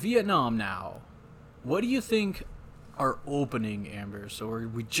 in Vietnam now, what do you think are opening, Amber? So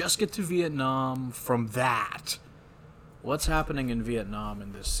we just get to Vietnam from that. What's happening in Vietnam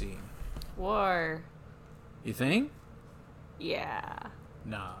in this scene? War. You think? Yeah.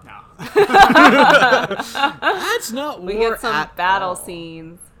 No. That's not war. We get some battle all.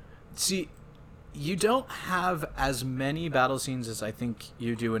 scenes. See, you don't have as many battle scenes as I think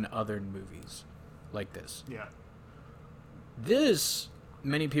you do in other movies like this. Yeah. This,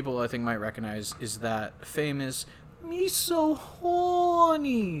 many people I think might recognize, is that famous "Me So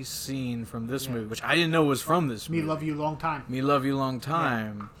Horny" scene from this movie, which I didn't know was from this movie. Me Love You Long Time. Me Love You Long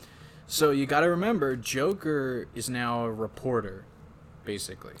Time. Yeah. So you got to remember, Joker is now a reporter,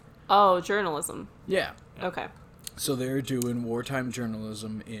 basically. Oh, journalism. Yeah. Okay. So they're doing wartime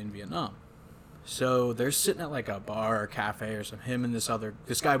journalism in Vietnam. So they're sitting at like a bar or cafe or something. Him and this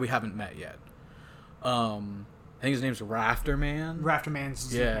guy we haven't met yet. I think his name's Rafterman.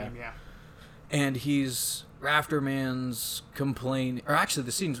 Rafterman's his name, yeah. And Rafterman's complain, or actually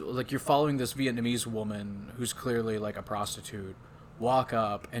the scene's like you're following this Vietnamese woman who's clearly like a prostitute walk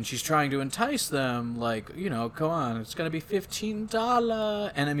up, and she's trying to entice them, like, you know, come on, it's gonna be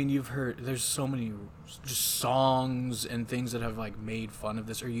 $15. And I mean, you've heard there's so many just songs and things that have like made fun of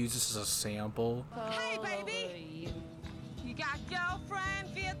this or used this as a sample. Hey baby, you got girlfriend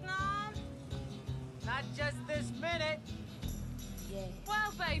Vietnam? Not just this minute. Yeah.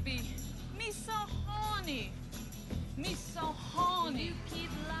 Well baby, me so horny. Me so horny.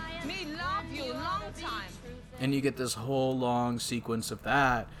 Me love you long time. And you get this whole long sequence of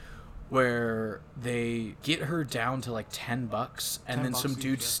that where they get her down to like $10, and then some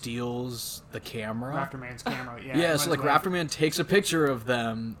dude steals the camera. Rafterman's camera, yeah. Yeah, so like Rafterman takes a picture of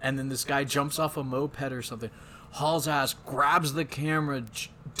them, and then this guy jumps off a moped or something, hauls ass, grabs the camera,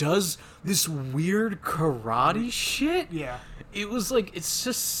 does this weird karate shit. Yeah. It was like, it's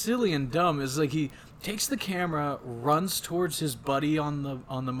just silly and dumb. It's like he takes the camera, runs towards his buddy on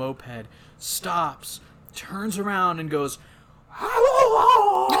the moped, stops, turns around and goes,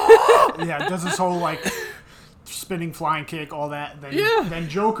 yeah, does this whole like spinning flying kick, all that. Then, then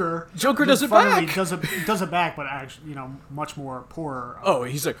Joker does it back. Does it back, but actually, you know, much more poorer.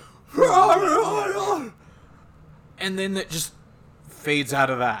 He's like, and then it just fades out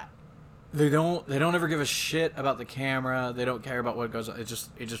of that. They don't ever give a shit about the camera. They don't care about what goes on. It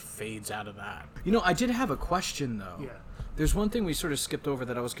just fades out of that. You know, I did have a question though. Yeah. There's one thing we sort of skipped over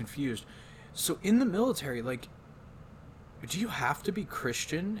that I was confused. So in the military, like, do you have to be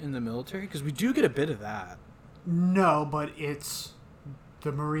Christian in the military? Because we do get a bit of that. No, but it's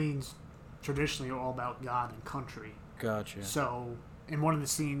the Marines traditionally are all about God and country. Gotcha. So in one of the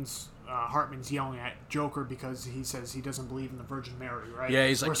scenes, Hartman's yelling at Joker because he says he doesn't believe in the Virgin Mary, right? Yeah,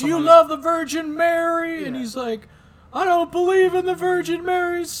 he's like, you love the Virgin Mary? Yeah. And he's like, I don't believe in the Virgin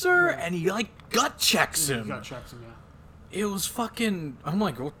Mary, sir. Yeah. And he, like, gut checks him. Gut checks him, yeah. It was fucking... I'm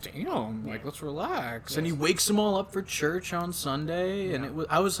like, oh, damn. Like, let's relax. Yes. And he wakes them all up for church on Sunday. Yeah. And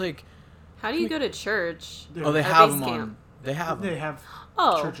I was like... How do you go to church? Oh, they have them on... They have them. They have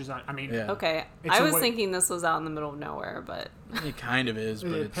churches on... I mean... Yeah. Okay. I was thinking this was out in the middle of nowhere, but... It kind of is,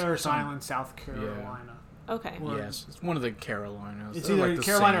 but it's... Parris Island, South Carolina. Yeah. Okay. Yes. It's one of the Carolinas. It's either like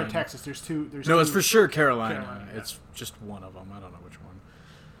Carolina or Texas. There's two... No, it's for sure Carolina. It's just one of them. I don't know which one.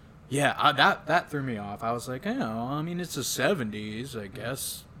 Yeah, that threw me off. I was like, I mean, it's the 70s, I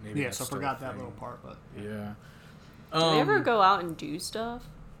guess. Maybe so I forgot that little part, but yeah. Do they ever go out and do stuff?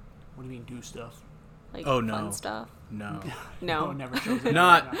 What do you mean do stuff? Like no. fun stuff? No. No. It never shows it.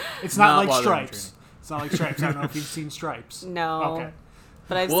 Not. It's not like while they're in Stripes. It's not like Stripes. I don't know if you've seen Stripes. No. Okay.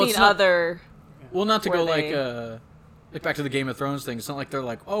 But I've Well, seen it's not- other. Well, not to where go they- like back to the Game of Thrones thing. It's not like they're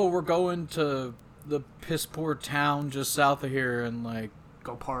like, oh, we're going to the piss poor town just south of here and like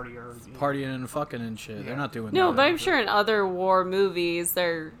Go party or partying and fucking and shit. Yeah. They're not doing No, that. but I'm sure in other war movies,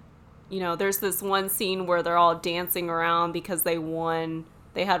 there's this one scene where they're all dancing around because they won.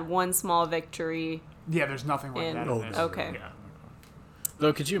 They had one small victory. Yeah, there's nothing like that in this. Okay. Yeah.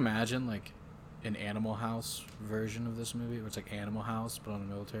 Though, could you imagine like an Animal House version of this movie, where it's like Animal House but on a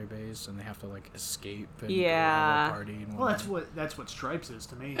military base, and they have to like escape and go Yeah. have a party and Well, whatnot? that's what Stripes is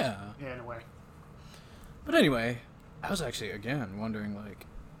to me. Yeah. Yeah, in a way. But anyway, I was actually again wondering like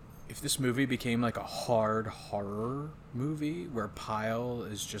if this movie became like a hard horror movie where Pyle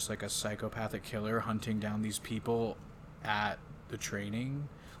is just like a psychopathic killer hunting down these people at the training.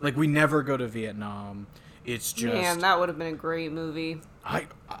 Like we never go to Vietnam. It's just Man, that would have been a great movie. I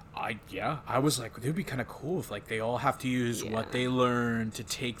was like, it would be kind of cool if like they all have to use what they learned to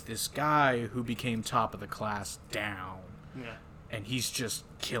take this guy who became top of the class down. Yeah. And he's just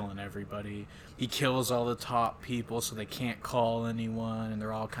killing everybody. He kills all the top people so they can't call anyone, and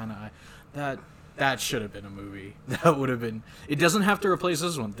they're all kind of that should have been a movie. That would have been. It doesn't have to replace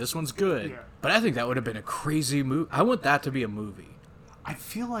this one. This one's good, but I think that would have been a crazy movie. I want that to be a movie. I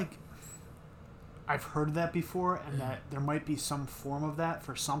feel like I've heard that before, and that there might be some form of that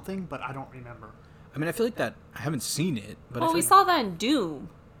for something, but I don't remember. I mean, I feel like that. I haven't seen it, but Well, we saw that in Doom.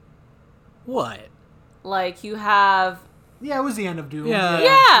 What? Like you have. Yeah, it was the end of Doom. Yeah.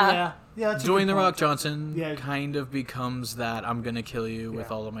 Yeah. That's a Dwayne good The point. Rock Johnson Yeah. kind of becomes that I'm gonna kill you with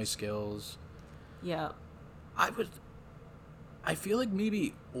Yeah. all of my skills. Yeah. I feel like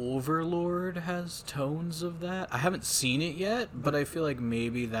maybe Overlord has tones of that. I haven't seen it yet, but I feel like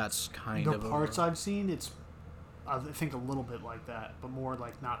maybe that's kind The of parts I've seen, it's I think a little bit like that, but more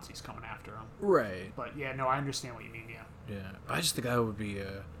like Nazis coming after him. Right. But yeah, no, I understand what you mean. Yeah. Yeah, but I just think that would be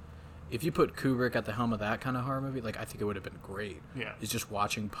if you put Kubrick at the helm of that kind of horror movie, like I think it would have been great. Yeah. It's just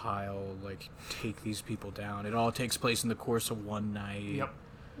watching Pyle like take these people down. It all takes place in the course of one night. Yep.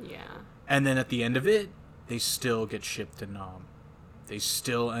 Yeah. And then at the end of it, they still get shipped to Nam. They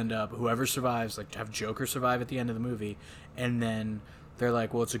still end up, whoever survives, like have Joker survive at the end of the movie, and then they're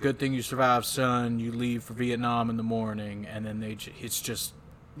like, well, it's a good thing you survived, son. You leave for Vietnam in the morning, and then it's just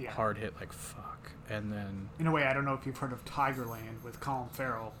hard hit like fuck. And then In a way, I don't know if you've heard of Tigerland with Colin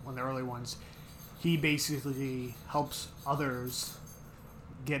Farrell, one of the early ones. He basically helps others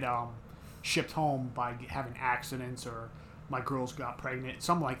get shipped home by having accidents or my girls got pregnant,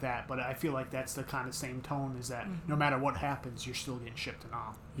 something like that. But I feel like that's the kind of same tone, is that no matter what happens, you're still getting shipped to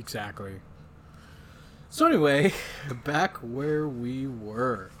Nam. Exactly. So anyway, back where we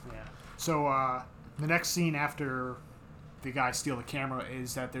were. Yeah. So the next scene after the guys steal the camera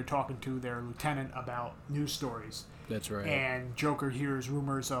is that they're talking to their lieutenant about news stories. That's right. And Joker hears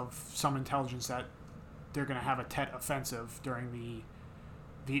rumors of some intelligence that they're going to have a Tet offensive during the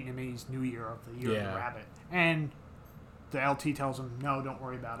Vietnamese New Year of the Year of the Rabbit. And the LT tells him, no, don't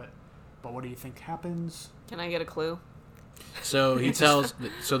worry about it. But what do you think happens? Can I get a clue? So he tells.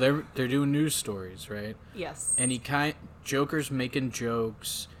 So they're doing news stories, right? Yes. And Joker's making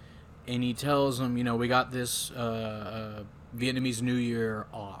jokes, and he tells them, we got this Vietnamese New Year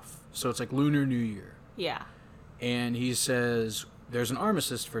off, so it's like Lunar New Year. Yeah. And he says there's an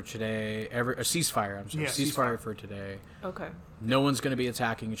armistice for today, a ceasefire. I'm sorry, ceasefire for today. Okay. No one's going to be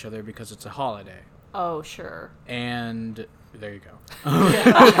attacking each other because it's a holiday. Oh, sure. And there you go.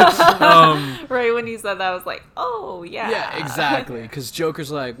 Right when you said that, I was like, oh, yeah. Yeah, exactly. Because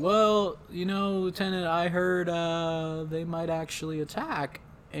Joker's like, well, Lieutenant, I heard they might actually attack.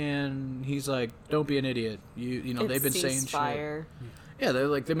 And he's like, don't be an idiot. They've been saying shit. Yeah,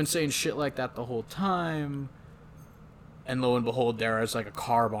 they've been saying shit like that the whole time. And lo and behold, there's like a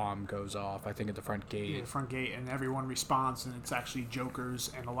car bomb goes off, I think, at the front gate. Yeah, the front gate, and everyone responds, and it's actually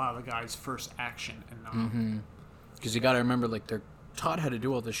Joker's and a lot of the guys' first action. Because you got to remember, like, they're taught how to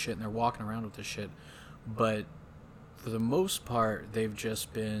do all this shit, and they're walking around with this shit. But for the most part, they've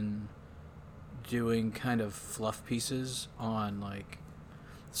just been doing kind of fluff pieces on, like...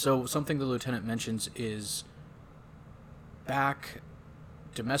 So something the lieutenant mentions is back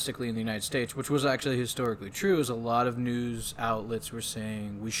domestically in the United States, which was actually historically true, is a lot of news outlets were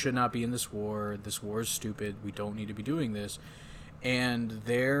saying, we should not be in this war is stupid, we don't need to be doing this. And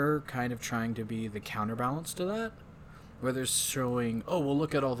they're kind of trying to be the counterbalance to that. where they're showing, oh, well,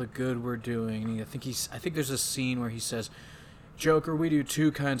 look at all the good we're doing. And I think there's a scene where he says, Joker, we do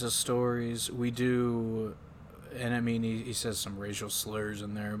two kinds of stories. We do, and I mean, he says some racial slurs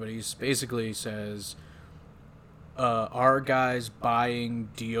in there, but he's basically says, our guys buying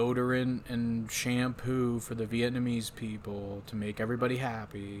deodorant and shampoo for the Vietnamese people to make everybody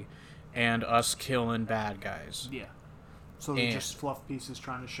happy, and us killing bad guys. Yeah. So they're just fluff pieces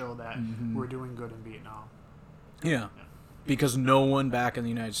trying to show that we're doing good in Vietnam. Yeah. Because no one back in the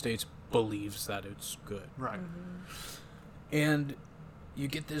United States believes that it's good. Right. And you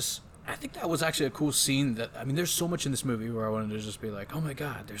get this... I think that was actually a cool scene that... I mean, there's so much in this movie where I wanted to just be like, oh my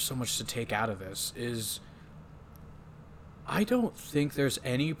god, there's so much to take out of this. I don't think there's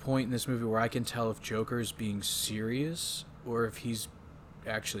any point in this movie where I can tell if Joker's being serious or if he's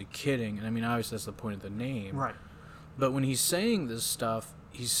actually kidding. And I mean, obviously that's the point of the name. Right. But when he's saying this stuff,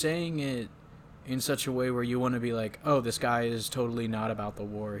 he's saying it in such a way where you want to be like, oh, this guy is totally not about the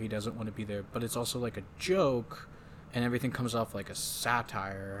war. He doesn't want to be there. But it's also like a joke, and everything comes off like a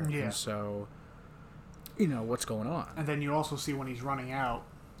satire. Yeah. And so, you know, what's going on? And then you also see when he's running out,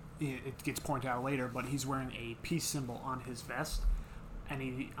 it gets pointed out later, but he's wearing a peace symbol on his vest, and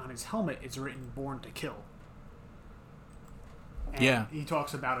on his helmet it's written "Born to Kill." And yeah. He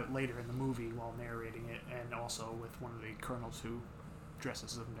talks about it later in the movie while narrating it, and also with one of the colonels who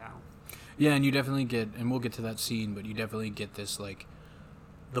dresses him down. Yeah, and you definitely get, and we'll get to that scene, but you definitely get this, like,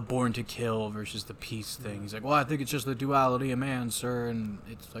 the born to kill versus the peace thing. He's like, well, I think it's just the duality of man, sir, and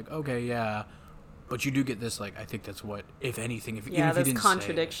it's like, okay, yeah. But you do get this, like, I think that's what, if anything, even if you didn't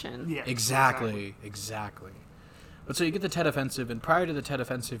contradiction. Say it. Yeah, exactly. But so you get the Tet Offensive, and prior to the Tet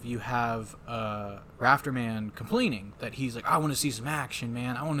Offensive, you have Rafterman complaining that he's like, I want to see some action,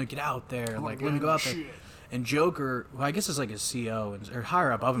 man. I want to get out there. Like, let me go out there. And Joker, well, I guess it's like his CO, or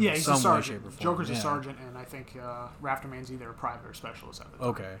higher above him in he's some a way, sergeant. shape, or form. Joker's a sergeant, and I think Rafterman's either a private or specialist at the time.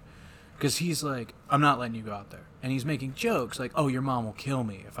 Okay. Because he's like, I'm not letting you go out there. And he's making jokes like, oh, your mom will kill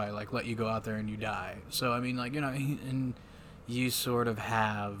me if I, like, let you go out there and you die. So, I mean, like, you know, and you sort of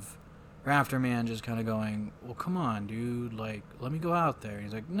have Rafterman just kind of going, well, come on, dude, like, let me go out there. And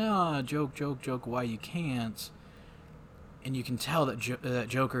he's like, no, joke, why you can't. And you can tell that that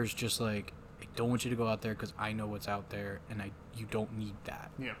Joker's just like, I don't want you to go out there because I know what's out there, and you don't need that.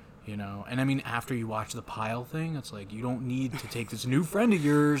 Yeah. You know? And I mean, after you watch the Pyle thing, it's like, you don't need to take this new friend of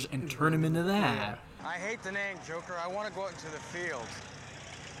yours and turn him into that. I hate the name, Joker. I want to go out into the field.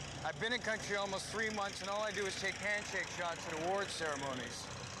 I've been in country almost 3 months, and all I do is take handshake shots at award ceremonies.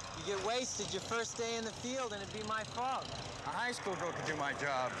 You get wasted your first day in the field, and it'd be my fault. A high school girl could do my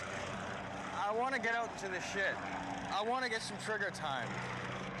job. I want to get out into the shit. I want to get some trigger time.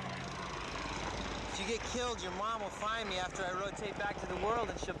 If you get killed, your mom will find me after I rotate back to the world,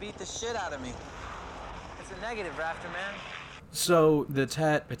 and she'll beat the shit out of me. It's a negative, Rafterman. So the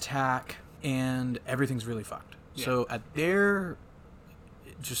Tet attack, and everything's really fucked. Yeah. So at their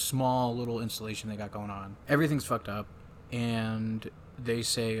just small little installation they got going on, everything's fucked up, and they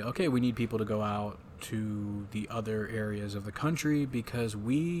say, okay, we need people to go out to the other areas of the country because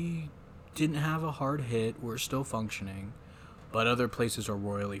we didn't have a hard hit, we're still functioning, but other places are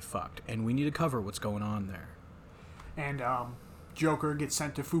royally fucked, and we need to cover what's going on there. And Joker gets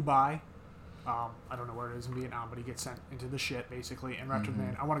sent to Fubai. I don't know where it is in Vietnam, but he gets sent into the shit, basically. And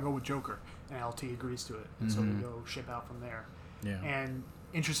Rafterman, I want to go with Joker. And LT agrees to it. And so they go ship out from there. Yeah. And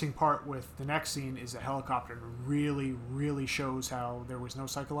interesting part with the next scene is the helicopter really, really shows how there was no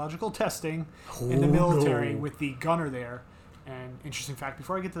psychological testing in the military with the gunner there. And interesting fact,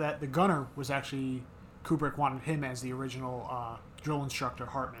 before I get to that, the gunner was actually, Kubrick wanted him as the original drill instructor,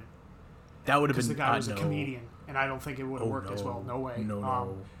 Hartman. That would have been... Because the guy was a comedian, and I don't think it would have worked as well. No way.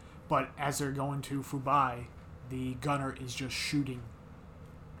 No. But as they're going to Fubai, the gunner is just shooting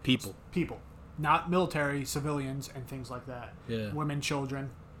people. Not military, civilians, and things like that. Yeah. Women,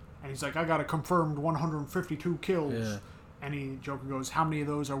 children. And he's like, I got a confirmed 152 kills. Yeah. And Joker goes, how many of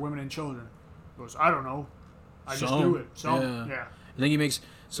those are women and children? He goes, I don't know. I just do it. So, yeah. I think he makes...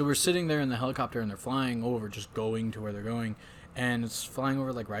 So we're sitting there in the helicopter, and they're flying over, just going to where they're going. And it's flying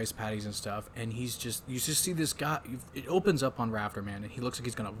over, like, rice paddies and stuff. And he's just... You just see this guy... It opens up on Rafterman, and he looks like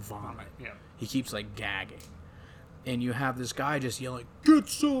he's going to vomit. Yeah. He keeps, like, gagging. And you have this guy just yelling, get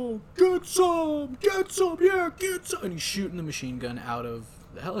some, yeah, get some. And he's shooting the machine gun out of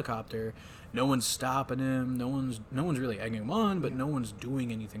the helicopter. No one's stopping him. No one's really egging him on, but no one's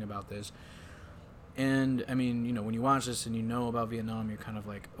doing anything about this. And, I mean, you know, when you watch this and you know about Vietnam, you're kind of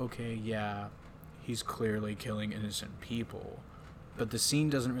like, okay, yeah, he's clearly killing innocent people. But the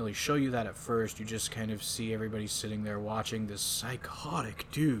scene doesn't really show you that at first. You just kind of see everybody sitting there watching this psychotic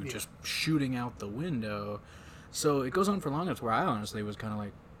dude just shooting out the window. So it goes on for long enough where I honestly was kind of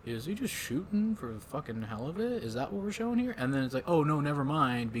like, is he just shooting for the fucking hell of it? Is that what we're showing here? And then it's like, oh no, never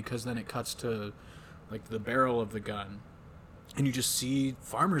mind, because then it cuts to like the barrel of the gun, and you just see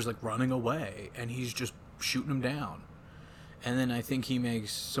farmers like running away, and he's just shooting them down. And then I think he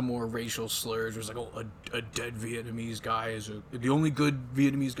makes some more racial slurs. There's like, oh, a dead Vietnamese guy is the only good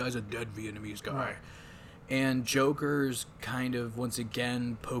Vietnamese guy is a dead Vietnamese guy. Right. And Joker's kind of once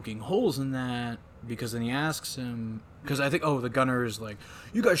again poking holes in that, because then he asks him, because I think, the gunner is like,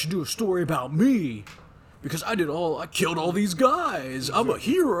 you guys should do a story about me because I killed all these guys. I'm a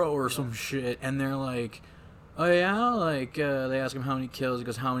hero or some shit. And they're like, oh yeah, like they ask him how many kills. He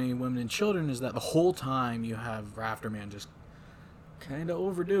goes, how many women and children is that? The whole time you have Rafterman just kind of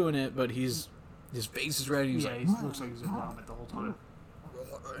overdoing it, but his face is red. And he's he looks like he's in vomit the whole time,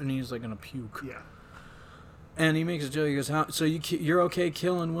 and he's like gonna puke. Yeah. And he makes a joke. He goes, so you're okay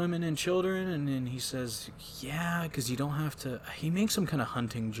killing women and children? And then he says, yeah, because you don't have to. He makes some kind of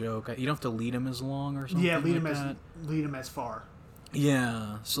hunting joke. You don't have to lead him as long or something. Yeah, lead like him as far.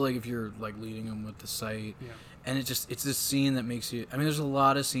 Yeah. So like if you're like leading him with the sight, yeah. And it's this scene that makes you. I mean, there's a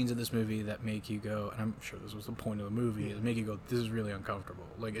lot of scenes in this movie that make you go, and I'm sure this was the point of the movie, is make you go, this is really uncomfortable.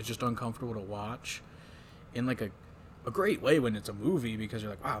 Like it's just uncomfortable to watch, in like a great way when it's a movie, because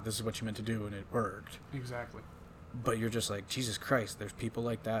you're like, wow, this is what you meant to do, and it worked. Exactly. But you're just like, Jesus Christ, there's people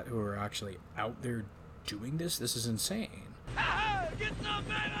like that who are actually out there doing this? This is insane. Hey, get some,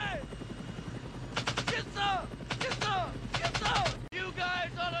 baby! Get some! Get some! Get some! You guys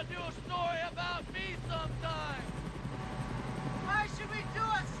ought to do a story about me sometime! Why should we do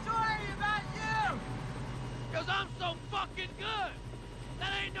a story about you? Because I'm so fucking good!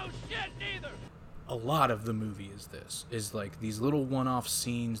 That ain't no shit neither! A lot of the movie is like these little one-off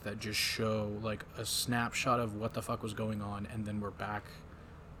scenes that just show like a snapshot of what the fuck was going on, and then we're back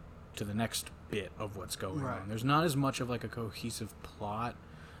to the next bit of what's going on. There's not as much of like a cohesive plot.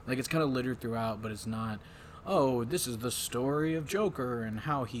 Like it's kind of littered throughout, but it's not, oh, this is the story of Joker and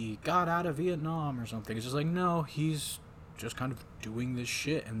how he got out of Vietnam or something. It's just like, no, he's just kind of doing this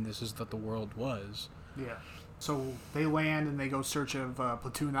shit, and this is what the world was. Yeah. So they land and they go search of a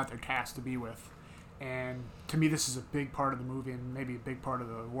platoon that they're tasked to be with. And to me, this is a big part of the movie, and maybe a big part of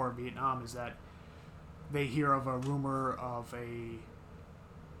the War of Vietnam, is that they hear of a rumor of a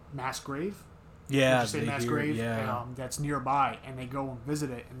mass grave. Yeah, they mass grave. Yeah. That's nearby, and they go and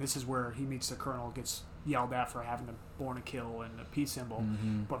visit it. And this is where he meets the colonel, gets yelled at for having the Born to Kill and the peace symbol.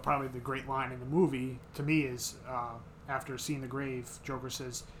 Mm-hmm. But probably the great line in the movie to me is after seeing the grave, Joker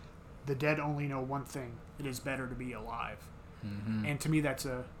says, "The dead only know one thing: it is better to be alive." Mm-hmm. And to me,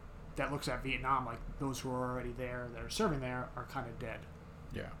 that looks at Vietnam like those who are already there, that are serving there, are kind of dead.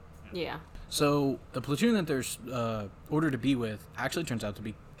 Yeah. Yeah. So the platoon that they're ordered to be with actually turns out to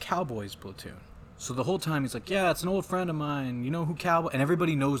be Cowboy's platoon. So the whole time he's like, yeah, it's an old friend of mine. You know who Cowboy? And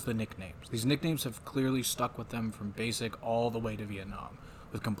everybody knows the nicknames. These nicknames have clearly stuck with them from basic all the way to Vietnam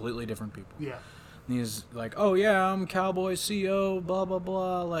with completely different people. Yeah. And he's like, oh yeah, I'm Cowboy CO, blah, blah,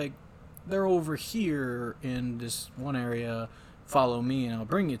 blah. Like, they're over here in this one area. Follow me and I'll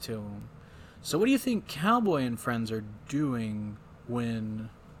bring you to them. So what do you think Cowboy and friends are doing when,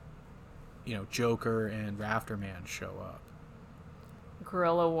 Joker and Rafterman show up?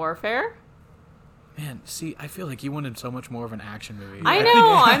 Guerrilla warfare? Man, see, I feel like you wanted so much more of an action movie. I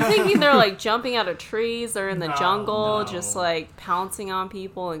know. I'm thinking they're like jumping out of trees. They're in the jungle, no. just like pouncing on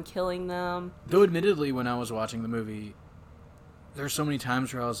people and killing them. Though admittedly, when I was watching the movie, there's so many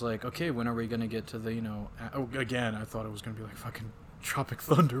times where I was like, okay, when are we going to get to the, again, I thought it was going to be like fucking Tropic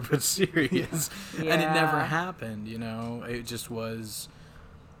Thunder, but serious. Yeah. And it never happened, It just was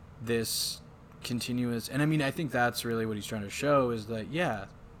this continuous. And I mean, I think that's really what he's trying to show is that, yeah,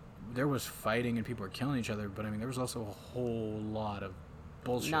 there was fighting and people were killing each other, but I mean, there was also a whole lot of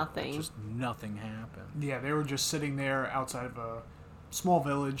bullshit. Nothing. Just nothing happened. Yeah, they were just sitting there outside of a small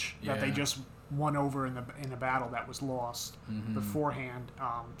village that they Yeah. just won over in a battle that was lost beforehand.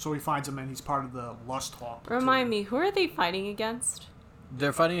 So he finds him, and he's part of the Lust Hawk. Remind me, who are they fighting against?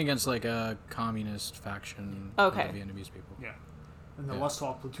 They're fighting against like a communist faction Okay. of the Vietnamese people. Yeah. And the Lust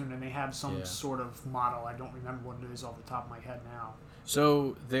Hawk platoon, and they have some sort of model. I don't remember what it is off the top of my head now.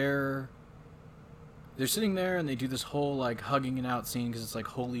 So they're sitting there and they do this whole like hugging it out scene because it's like,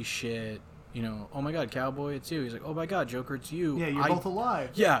 holy shit, oh my god, Cowboy, it's you. He's like, oh my god, Joker, it's you. Yeah, you're both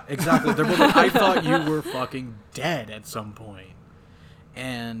alive. Yeah, exactly. They're both. I thought you were fucking dead at some point.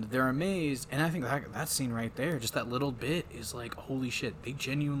 And they're amazed, and I think that scene right there, just that little bit, is like, holy shit, they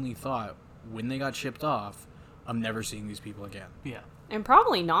genuinely thought when they got shipped off, I'm never seeing these people again. Yeah. And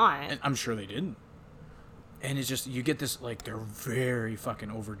probably not. And I'm sure they didn't. And it's just, you get this, like, they're very fucking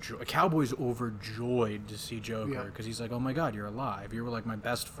overjoyed. Cowboy's overjoyed to see Joker because he's like, oh my god, you're alive. You were like my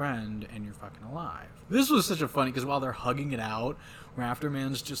best friend and you're fucking alive. This was such a funny, because while they're hugging it out,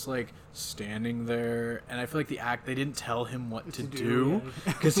 Rafterman's just like standing there, and I feel like they didn't tell him what to do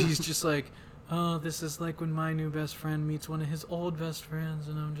because he's just like, oh, this is like when my new best friend meets one of his old best friends,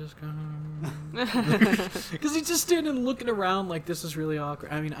 and I'm just going, because he's just standing looking around like this is really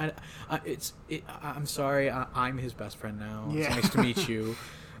awkward. I mean, I'm sorry, I'm his best friend now. Yeah. It's nice to meet you.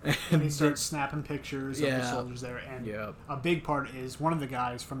 And he starts snapping pictures of the soldiers there, and a big part is one of the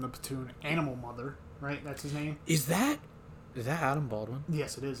guys from the platoon, Animal Mother, right? That's his name. Is that Adam Baldwin?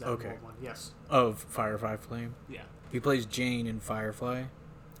 Yes, it is Adam Baldwin. Yes. Of Firefly Flame. Yeah. He plays Jane in Firefly.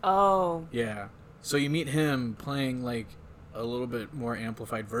 Oh. Yeah. So you meet him playing like a little bit more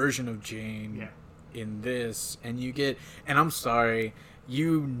amplified version of Jane in this, and you get, and I'm sorry,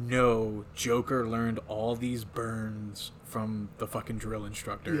 Joker learned all these burns from the fucking drill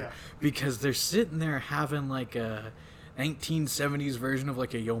instructor because they're sitting there having like a 1970s version of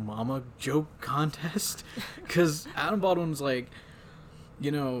like a Yo Mama joke contest, because Adam Baldwin's like,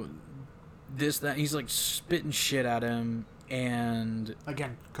 this, that, he's like spitting shit at him. And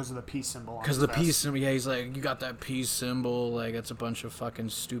again, because of the peace symbol. Because of the peace symbol, he's like, you got that peace symbol, like that's a bunch of fucking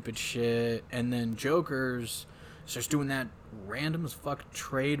stupid shit. And then Joker's starts doing that random as fuck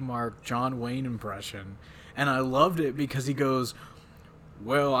trademark John Wayne impression, and I loved it because he goes,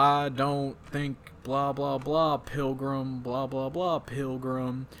 "Well, I don't think blah blah blah pilgrim, blah blah blah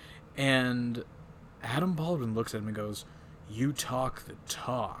pilgrim," and Adam Baldwin looks at him and goes, "You talk the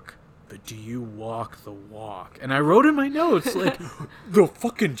talk, but do you walk the walk?" And I wrote in my notes, like, the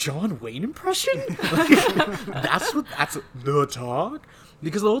fucking John Wayne impression? Like, that's the talk?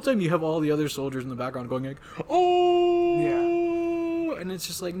 Because the whole time you have all the other soldiers in the background going like, oh! Yeah. And it's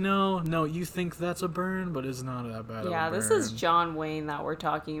just like, no, you think that's a burn, but it's not that bad of a burn. Yeah, this is John Wayne that we're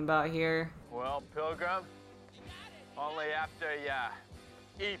talking about here. Well, Pilgrim, only after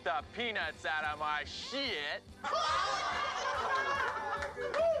you eat the peanuts out of my shit.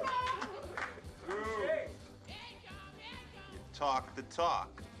 You talk the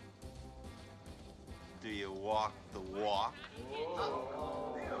talk. Do you walk the walk?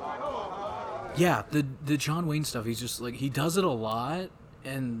 Yeah, the John Wayne stuff, he's just like, he does it a lot,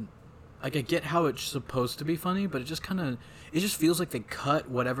 and like I get how it's supposed to be funny, but it just feels like they cut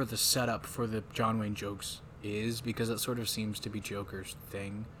whatever the setup for the John Wayne jokes is, because that sort of seems to be Joker's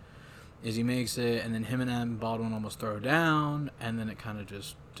thing. Is he makes it, and then him and Adam Baldwin almost throw down, and then it kind of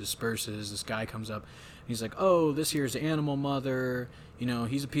just disperses. This guy comes up, and he's like, oh, this here's the Animal Mother.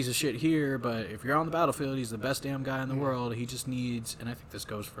 He's a piece of shit here, but if you're on the battlefield, he's the best damn guy in the world. He just needs, and I think this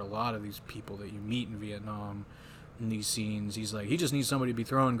goes for a lot of these people that you meet in Vietnam in these scenes, he's like, he just needs somebody to be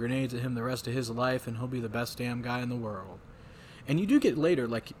throwing grenades at him the rest of his life, and he'll be the best damn guy in the world. And you do get later,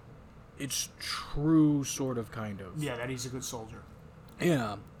 like, it's true, sort of, kind of. Yeah, that he's a good soldier.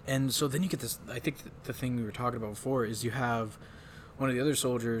 Yeah. And so then you get this, I think the thing we were talking about before is you have one of the other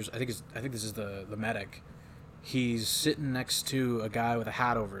soldiers, I think this is the medic. He's sitting next to a guy with a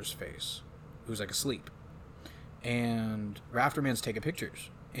hat over his face who's like asleep. And Rafterman's taking pictures.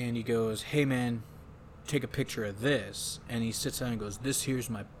 And he goes, hey man, take a picture of this. And he sits down and goes, this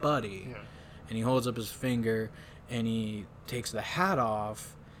here's my buddy. Yeah. And he holds up his finger and he takes the hat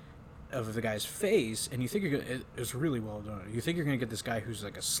off of the guy's face, and you think you're gonna, it's really well done. You think you're gonna get this guy who's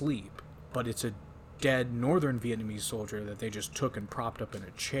like asleep, but it's a dead northern Vietnamese soldier that they just took and propped up in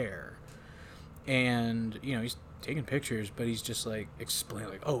a chair. And he's taking pictures, but he's just like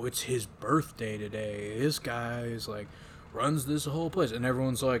explaining, like, oh, it's his birthday today. This guy is like runs this whole place, and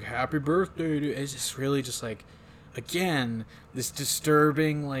everyone's like, happy birthday to. It's just really just like, again, this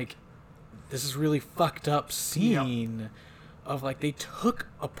disturbing, like, this is really fucked up scene. Yep. Of like, they took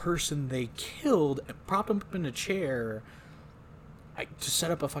a person they killed and propped him up in a chair to set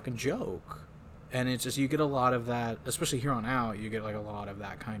up a fucking joke. And it's just, you get a lot of that, especially here on out, you get like a lot of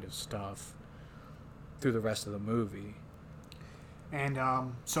that kind of stuff through the rest of the movie. And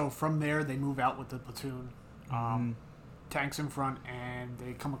so from there, they move out with the platoon. Tanks in front, and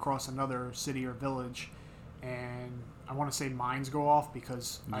they come across another city or village. And I want to say mines go off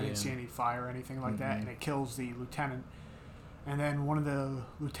because I didn't see any fire or anything like that. And it kills the lieutenant. And then one of the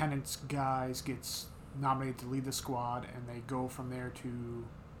lieutenant's guys gets nominated to lead the squad, and they go from there to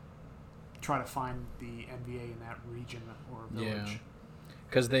try to find the NVA in that region or village. Yeah,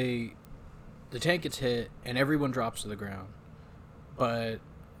 because the tank gets hit, and everyone drops to the ground, but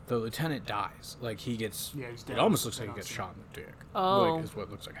the lieutenant dies. Like, he gets... Yeah, he's dead. It almost looks like he gets shot in the dick. Oh. Like, is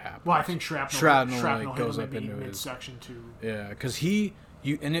what looks like happened. Well, I think shrapnel like, goes up into his... section too. Yeah, because he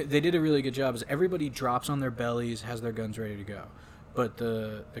They did a really good job. Is everybody drops on their bellies, has their guns ready to go, but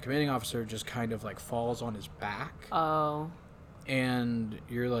the commanding officer just kind of like falls on his back. Oh. And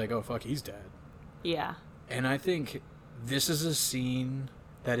you're like, oh fuck, he's dead. Yeah. And I think this is a scene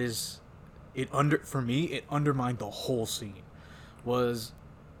that for me it undermined the whole scene. Was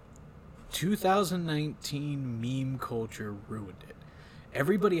 2019 meme culture ruined it.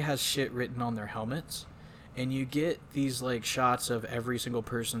 Everybody has shit written on their helmets, and you get these like shots of every single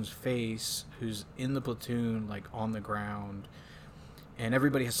person's face who's in the platoon, like on the ground, and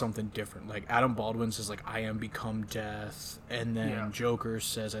everybody has something different. Like Adam Baldwin says, like, "I am become death," and then Joker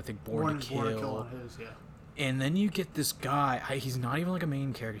says, "I think born to kill." On his, And then you get this guy. He's not even like a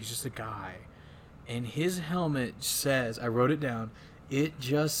main character. He's just a guy, and his helmet says, "I wrote it down." It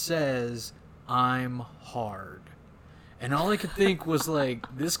just says, "I'm hard." And all I could think was, like,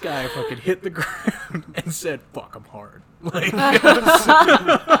 this guy fucking hit the ground and said, "Fuck, I'm hard." Like,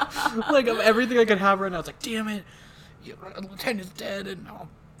 like, of everything I could have right now, it's like, damn it, Lieutenant's dead, and I'm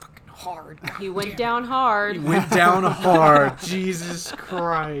fucking hard. God he went down hard. He went down hard. Jesus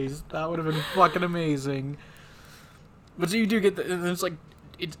Christ. That would have been fucking amazing. But so you do get and it's like,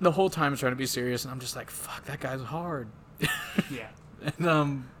 the whole time it's trying to be serious, and I'm just like, fuck, that guy's hard. Yeah.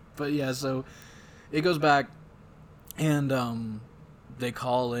 And, but yeah, so it goes back. And they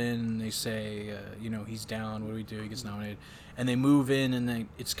call in and they say, he's down. What do we do? He gets nominated. And they move in, and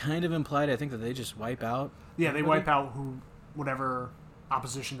it's kind of implied, I think, that they just wipe out. Yeah, they wipe out whatever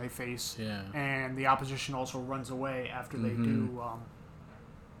opposition they face. Yeah. And the opposition also runs away after they do,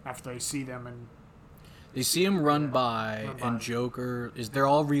 after they see them. And they see him run by, and Joker they're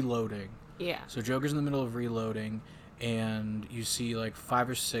all reloading. Yeah. So Joker's in the middle of reloading. And you see like 5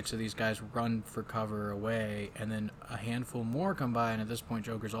 or 6 of these guys run for cover away, and then a handful more come by, and at this point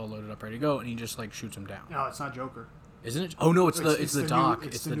Joker's all loaded up, ready to go, and he just like shoots them down. No, it's not Joker. Isn't it? Oh no, it's the Doc.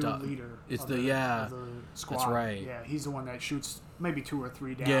 It's the Doc. leader. It's of the squad. That's right. Yeah, he's the one that shoots maybe 2 or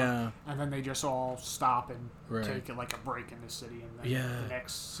 3 down. Yeah. And then they just all stop and take like a break in the city, and then the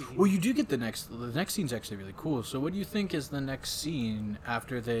next scene. Well, you do get the next scene's actually really cool. So what do you think is the next scene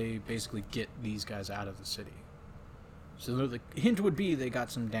after they basically get these guys out of the city? So the hint would be they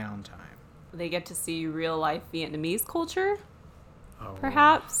got some downtime. They get to see real life Vietnamese culture,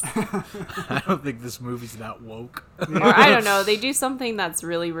 perhaps. I don't think this movie's that woke. Or I don't know. They do something that's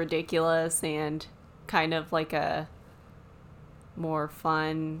really ridiculous and kind of like a more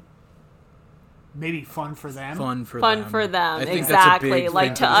fun. Maybe fun for them. Fun for them. Exactly.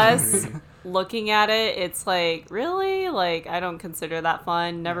 Like to us, looking at it, it's like, really? Like, I don't consider that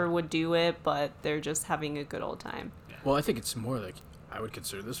fun. Never would do it, but they're just having a good old time. Well, I think it's more like, I would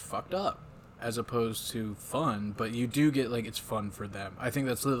consider this fucked up as opposed to fun, but you do get, like, it's fun for them. I think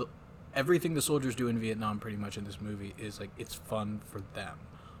that's everything the soldiers do in Vietnam pretty much in this movie is, like, it's fun for them.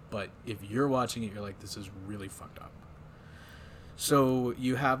 But if you're watching it, you're like, this is really fucked up. So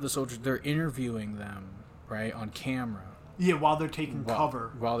you have the soldiers, they're interviewing them, right, on camera. Yeah, while they're taking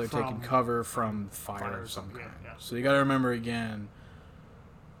cover. While they're taking cover from fire of some kind. Yeah. So you gotta remember again,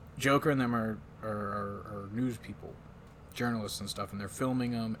 Joker and them are news people, journalists and stuff, and they're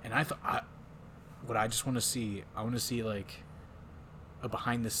filming them. And I thought, what I just want to see, I want to see like a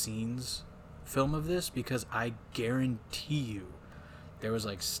behind the scenes film of this, because I guarantee you there was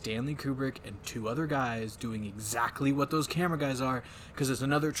like Stanley Kubrick and 2 other guys doing exactly what those camera guys are, because it's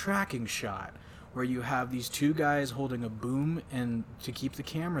another tracking shot where you have these 2 guys holding a boom and to keep the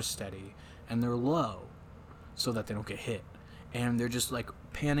camera steady, and they're low so that they don't get hit, and they're just like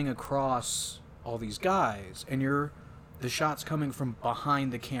panning across all these guys, and the shot's coming from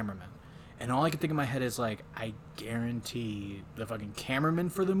behind the cameraman. And all I can think in my head is like, I guarantee the fucking cameramen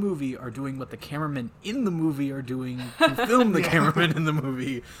for the movie are doing what the cameramen in the movie are doing to film the cameramen in the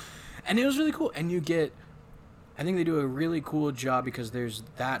movie. And it was really cool. And I think they do a really cool job, because there's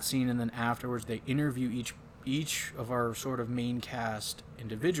that scene, and then afterwards they interview each of our sort of main cast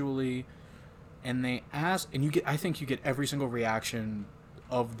individually, and they ask, and I think you get every single reaction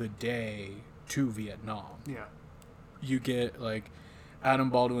of the day to Vietnam. Yeah. You get, like, Adam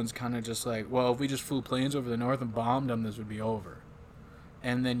Baldwin's kind of just like, well, if we just flew planes over the north and bombed them, this would be over.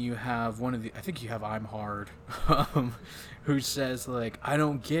 And then you have I think you have I'm Hard, who says, like, I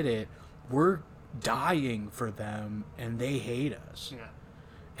don't get it. We're dying for them, and they hate us. Yeah.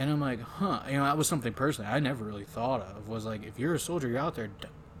 And I'm like, that was something personally I never really thought of, was like, if you're a soldier, you're out there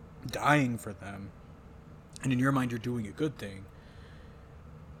dying for them, and in your mind you're doing a good thing,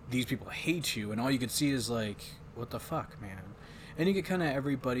 these people hate you, and all you could see is like, what the fuck, man? And you get kind of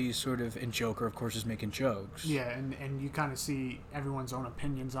everybody sort of, and Joker, of course, is making jokes. Yeah, and you kind of see everyone's own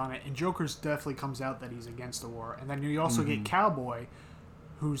opinions on it. And Joker's definitely comes out that he's against the war. And then you also get Cowboy,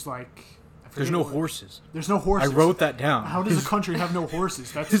 who's like... There's no horses. There's no horses. I wrote that down. How does a country have no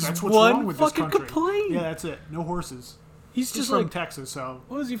horses? That's what's one wrong with this fucking country. complaint. Yeah, that's it. No horses. He's just from like Texas, so...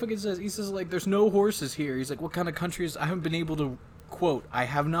 What does he fucking says? He says, like, there's no horses here. He's like, what kind of country is... I haven't been able to... Quote, I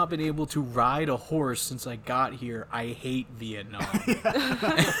have not been able to ride a horse since I got here. I hate Vietnam.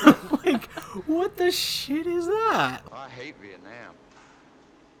 Like, what the shit is that? I hate Vietnam.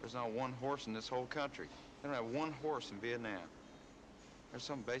 There's not one horse in this whole country. They don't have one horse in Vietnam. There's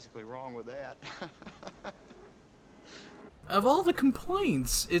something basically wrong with that. Of all the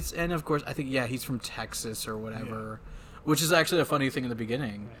complaints, it's... And, of course, I think, yeah, he's from Texas or whatever. Yeah. Which is actually a funny thing in the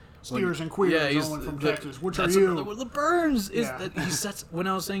beginning. Steers and queers, no one from Texas. Which are you? The Burns is that he sets. When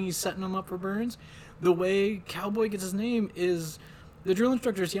I was saying he's setting him up for Burns, the way Cowboy gets his name is the drill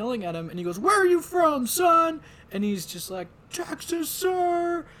instructor's yelling at him, and he goes, "Where are you from, son?" And he's just like, "Texas,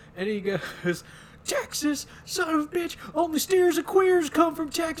 sir." And he goes, "Texas, son of a bitch. Only steers and queers come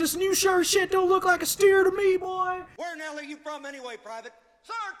from Texas, and you sure as shit don't look like a steer to me, boy." Where in the hell are you from anyway, Private?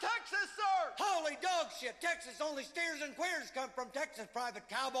 Sir, Texas, sir! Holy dog shit! Texas, only steers and queers come from Texas, Private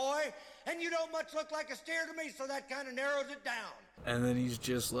Cowboy. And you don't much look like a steer to me, so that kind of narrows it down. And then he's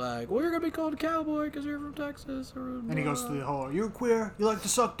just like, "Well, you're gonna be called a cowboy because you're from Texas." And he goes through the whole, "You're queer? You like to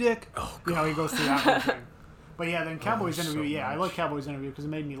suck dick?" Oh, God. You know, he goes through that whole thing. But yeah, then Cowboy's interview, I like Cowboy's interview because it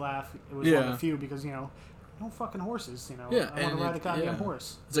made me laugh. It was one of the few because, you know, no fucking horses, you know. Yeah, I want to ride a goddamn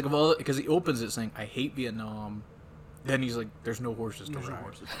horse. It's like, of all, because he opens it saying, "I hate Vietnam." Then he's like, "There's no horses to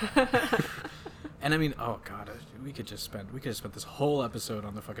ride." And I mean, oh god, we could have spent this whole episode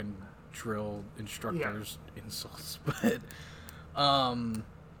on the fucking drill instructors' insults. But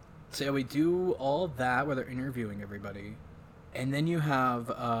so yeah, we do all that where they're interviewing everybody, and then you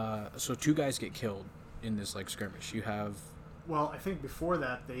have so 2 guys get killed in this like skirmish. You have I think before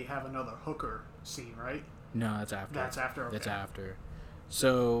that they have another hooker scene, right? No, that's after. That's after. Okay. That's after.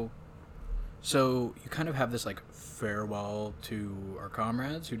 So you kind of have this like farewell to our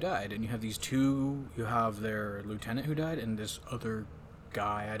comrades who died, and you have these 2. You have their lieutenant who died, and this other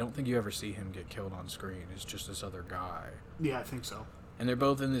guy. I don't think you ever see him get killed on screen. It's just this other guy. Yeah, I think so. And they're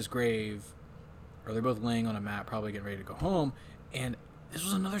both in this grave, or they're both laying on a mat, probably getting ready to go home. And this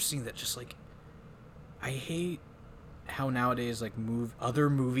was another scene that just like, I hate how nowadays like other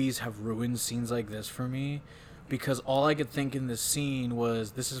movies have ruined scenes like this for me. Because all I could think in this scene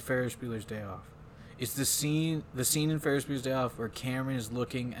was, this is Ferris Bueller's Day Off. It's the scene in Ferris Bueller's Day Off where Cameron is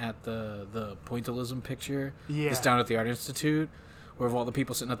looking at the pointillism picture. Yeah. It's down at the Art Institute, where of all the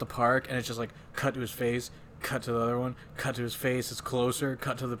people sitting at the park, and it's just like, cut to his face, cut to the other one, cut to his face, it's closer,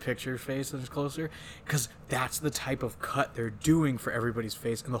 cut to the picture's face, and it's closer. Because that's the type of cut they're doing for everybody's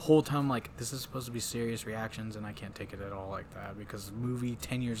face. And the whole time, like, this is supposed to be serious reactions, and I can't take it at all like that, because the movie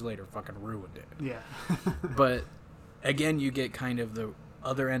 10 years later fucking ruined it. Yeah. But, again, you get kind of the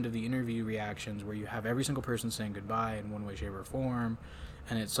other end of the interview reactions where you have every single person saying goodbye in one way, shape, or form.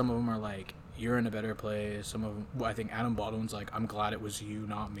 And some of them are like, "You're in a better place." Some of them, I think Adam Baldwin's like, "I'm glad it was you,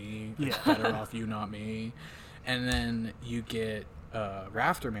 not me. It's better off you, not me." And then you get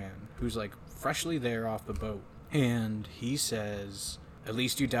Rafterman, who's like freshly there off the boat. And he says, "At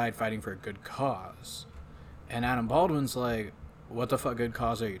least you died fighting for a good cause." And Adam Baldwin's like, "What the fuck good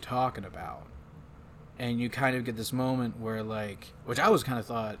cause are you talking about?" And you kind of get this moment where, like, which I was kind of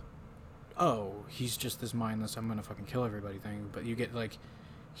thought, oh, he's just this mindless, I'm gonna fucking kill everybody thing. But you get, like,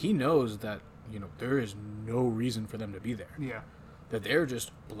 he knows that, you know, there is no reason for them to be there. Yeah. That they're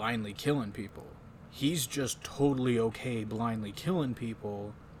just blindly killing people. He's just totally okay blindly killing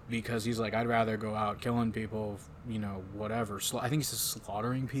people because he's like, I'd rather go out killing people, you know, whatever. I think he says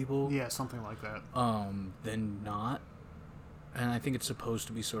slaughtering people. Yeah, something like that. Than not. And I think it's supposed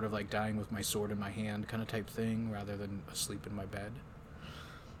to be sort of like dying with my sword in my hand kind of type thing rather than asleep in my bed.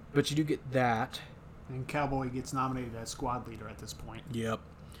 But you do get that. And Cowboy gets nominated as squad leader at this point. Yep.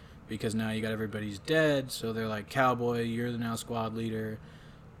 Because now you got everybody's dead, so they're like, Cowboy, you're the now squad leader.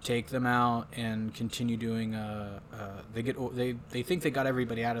 Take them out and continue doing they think they got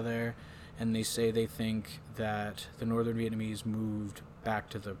everybody out of there, and they say they think that the Northern Vietnamese moved back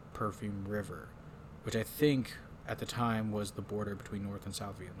to the Perfume River, which I think at the time was the border between North and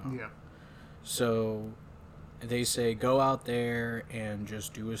South Vietnam. Yeah. So they say go out there and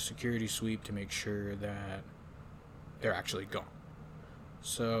just do a security sweep to make sure that they're actually gone.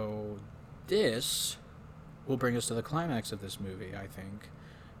 So this will bring us to the climax of this movie, I think.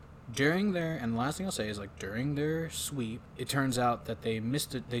 During their, and the last thing I'll say is, like, during their sweep, it turns out that they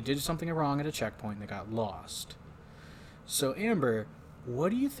missed it. They did something wrong at a checkpoint and they got lost. So, Amber,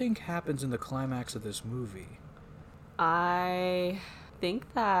 what do you think happens in the climax of this movie? I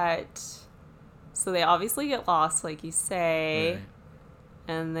think that, so they obviously get lost, like you say, right.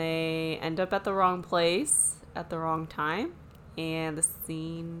 and they end up at the wrong place at the wrong time, and the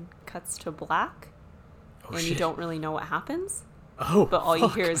scene cuts to black, and shit. you don't really know what happens. Oh, but all you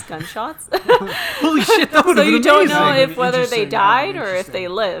hear is gunshots. Holy shit, that would So have been you don't amazing. know if whether they Interesting, died or if interesting. they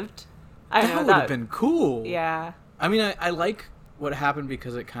lived. I don't That know. would have been cool. Yeah. I mean, I like what happened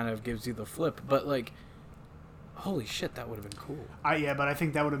because it kind of gives you the flip, but like, holy shit, that would have been cool. But I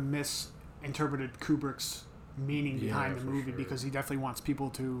think that would have misinterpreted Kubrick's meaning behind the movie because he definitely wants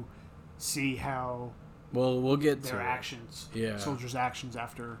people to see how Well, we'll get their to actions, Yeah. soldiers' actions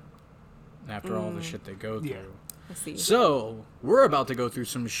after all the shit they go through. Yeah. I see. So, we're about to go through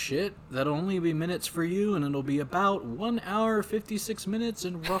some shit that'll only be minutes for you, and it'll be about 1 hour, 56 minutes,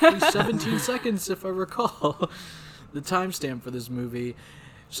 and roughly 17 seconds, if I recall the timestamp for this movie.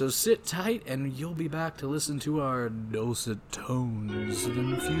 So sit tight, and you'll be back to listen to our dulcet tones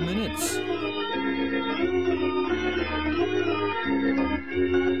in a few minutes.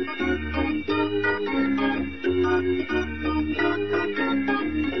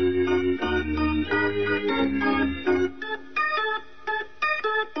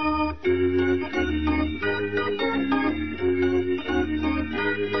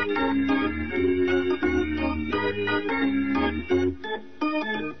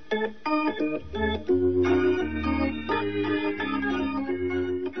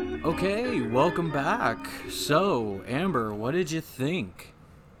 Okay, welcome back. So, Amber, what did you think?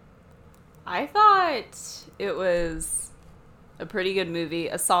 I thought it was a pretty good movie,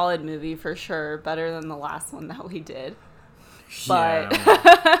 a solid movie for sure, better than the last one that we did. But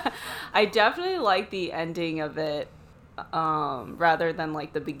I definitely like the ending of it rather than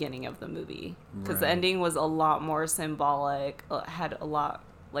like the beginning of the movie, because the Right. ending was a lot more symbolic, had a lot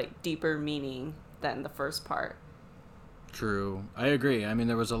like deeper meaning than the first part. True. I agree. I mean,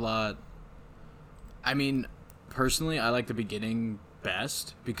 there was a lot. I mean, personally, I like the beginning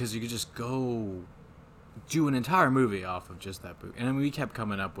best because you could just go do an entire movie off of just that movie. And I mean, we kept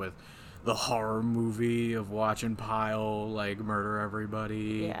coming up with the horror movie of watching Pyle, like, murder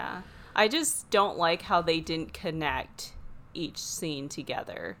everybody. Yeah. I just don't like how they didn't connect each scene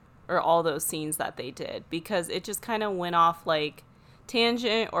together, or all those scenes that they did, because it just kind of went off like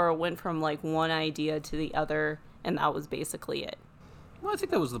tangent, or it went from like one idea to the other, and that was basically it. Well, I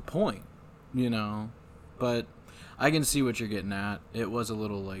think that was the point, you know? But I can see what you're getting at. It was a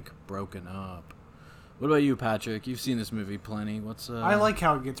little, like, broken up. What about you, Patrick? You've seen this movie plenty. What's I like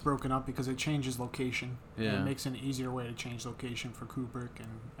how it gets broken up because it changes location. Yeah. It makes an easier way to change location for Kubrick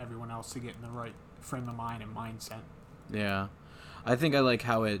and everyone else to get in the right frame of mind and mindset. Yeah. I think I like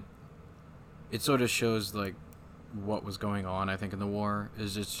how it sort of shows, like, what was going on, I think, in the war.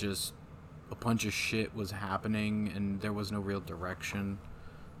 Is it's just a bunch of shit was happening and there was no real direction.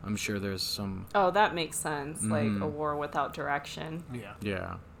 I'm sure there's some... Oh, that makes sense. Like a war without direction. Yeah.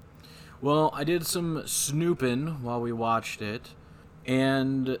 Yeah. Well, I did some snooping while we watched it,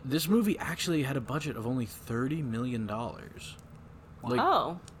 and this movie actually had a budget of only $30 million. Like,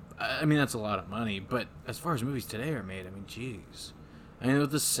 Oh. I mean, that's a lot of money, but as far as movies today are made, I mean, jeez. I mean, with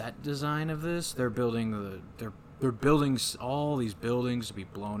the set design of this, they're building they're building all these buildings to be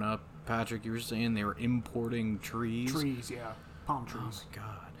blown up. Patrick, you were saying they were importing trees? Trees, yeah. Palm trees. Oh, my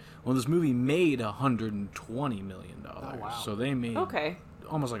God. Well, this movie made $120 million. Oh, wow. So they made Okay.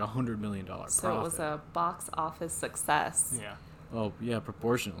 almost like $100 million profit. So it was a box office success. Yeah. Oh, yeah,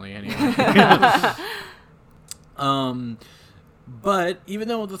 proportionally, anyway. But even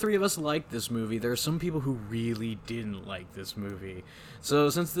though the three of us liked this movie, there are some people who really didn't like this movie. So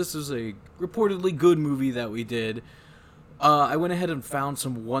since this is a reportedly good movie that we did, I went ahead and found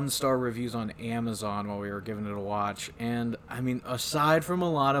some 1-star reviews on Amazon while we were giving it a watch. And, I mean, aside from a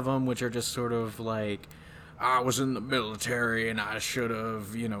lot of them, which are just sort of like, I was in the military and I should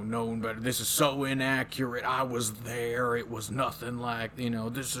have, known better. This is so inaccurate. I was there. It was nothing like,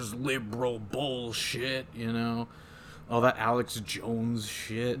 this is liberal bullshit, all that Alex Jones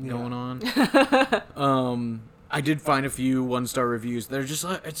shit going on. I did find a few 1-star reviews. They're just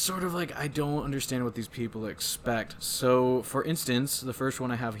like, it's sort of like, I don't understand what these people expect. So, for instance, the first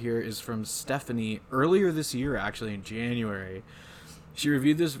one I have here is from Stephanie earlier this year, actually in January. She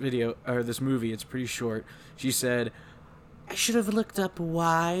reviewed this movie. It's pretty short. She said, I should have looked up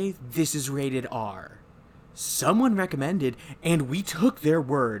why this is rated R. Someone recommended, and we took their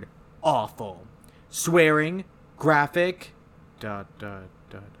word. Awful. Swearing, graphic, ...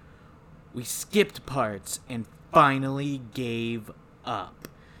 We skipped parts and finally gave up.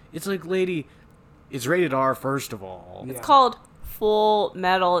 It's like, lady, it's rated R, first of all. It's called Full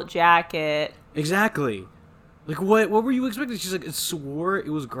Metal Jacket. Exactly. Like, what were you expecting? She's like, it swore, it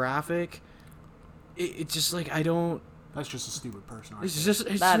was graphic. It's just like, I don't That's just a stupid person. Right It's there. just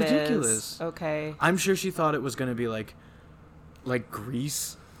it's That ridiculous. is okay. I'm sure she thought it was gonna be like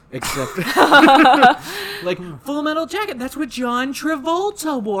Grease, except like Full Metal Jacket. That's what John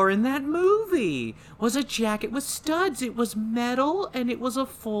Travolta wore in that movie. Was a jacket with studs. It was metal and it was a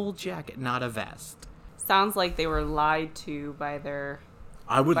full jacket, not a vest. Sounds like they were lied to by their.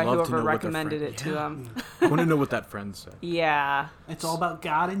 I would by love whoever to know recommended what their it friend, to them. I want to know what that friend said. Yeah. It's all about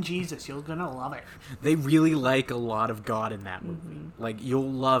God and Jesus. You're gonna love it. They really like a lot of God in that movie. Like,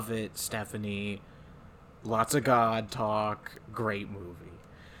 you'll love it, Stephanie. Lots of God talk. Great movie.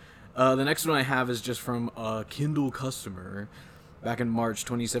 The next one I have is just from a Kindle customer. Back in March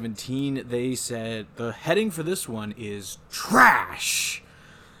 2017, they said the heading for this one is trash.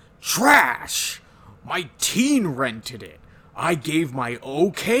 Trash. My teen rented it. I gave my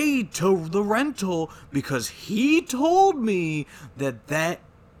okay to the rental because he told me that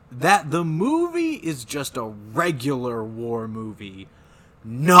the movie is just a regular war movie.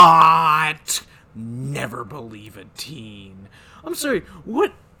 Not. Never believe a teen. I'm sorry,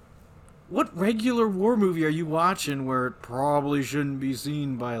 what regular war movie are you watching where it probably shouldn't be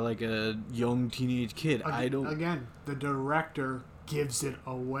seen by like a young teenage kid? Again, the director gives it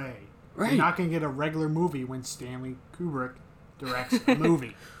away. Right. You're not going to get a regular movie when Stanley Kubrick directs a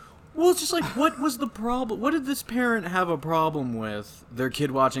movie. Well, it's just like, what was the problem? What did this parent have a problem with their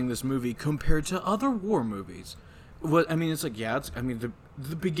kid watching this movie compared to other war movies? What I mean, it's like, yeah,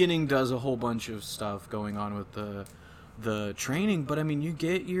 the beginning does a whole bunch of stuff going on with the training, but I mean, you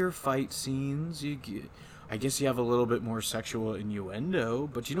get your fight scenes. I guess you have a little bit more sexual innuendo,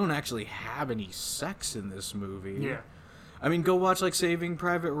 but you don't actually have any sex in this movie. Yeah. I mean, go watch like Saving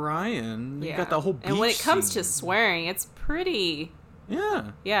Private Ryan. You got the whole beach And when it comes scene. to swearing, it's pretty.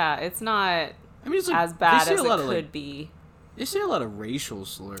 Yeah. Yeah, it's not I mean, it's like, as bad they say as a lot it of, could like, be. They say a lot of racial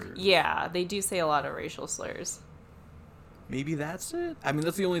slurs. Yeah, they do say a lot of racial slurs. Maybe that's it. I mean,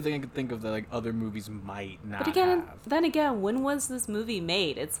 that's the only thing I could think of that like other movies might not But again, have. then again, when was this movie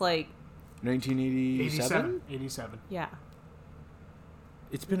made? It's like 1987. 87. Yeah.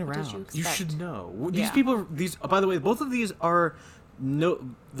 It's been What did around. you You expect? should know. These Yeah. people. These. By the way, both of these are no.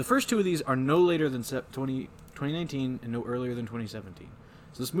 The first two of these are no later than 2019 and no earlier than 2017.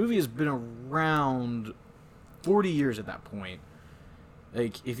 So this movie has been around 40 years at that point.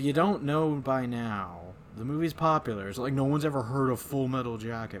 Like, if you don't know by now, the movie's popular. It's like no one's ever heard of Full Metal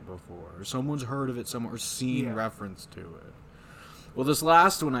Jacket before. Or someone's heard of it somewhere or seen reference to it. Well, this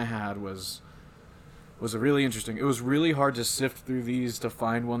last one I had was a really interesting. It was really hard to sift through these to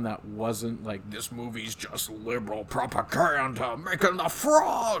find one that wasn't like, this movie's just liberal propaganda making the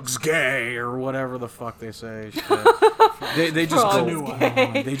frogs gay or whatever the fuck they say. Shit. they just Frogs go gay.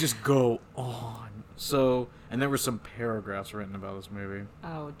 on. They just go on. So, and there were some paragraphs written about this movie.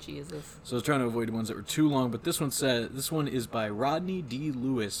 Oh, Jesus. So I was trying to avoid ones that were too long, but this one is by Rodney D.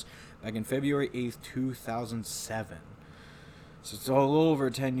 Lewis back in February 8th, 2007. So it's a little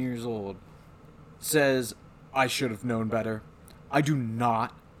over 10 years old. Says, I should have known better. I do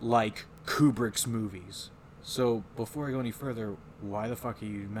not like Kubrick's movies. So before I go any further, why the fuck are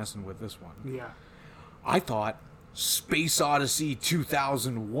you messing with this one? Yeah. I thought Space Odyssey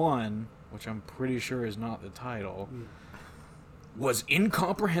 2001, which I'm pretty sure is not the title, was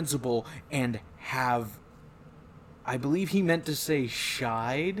incomprehensible and I believe he meant to say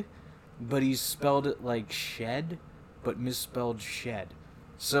shied, but he spelled it like shed, but misspelled shed.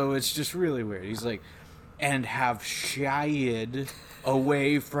 So it's just really weird. He's like, and have shied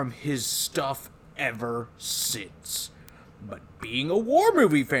away from his stuff ever since. But being a war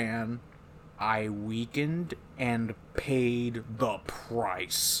movie fan, I weakened and paid the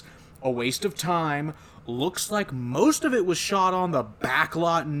price. A waste of time. Looks like most of it was shot on the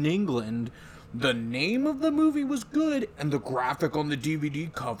backlot in England. The name of the movie was good, and the graphic on the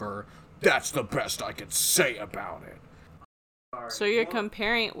DVD cover, that's the best I could say about it. So you're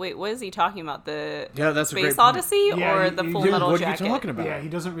comparing... Wait, what is he talking about? The that's a great Space point. Odyssey Yeah, or he- the he- Full dude, Metal what are you Jacket? talking about? Yeah, he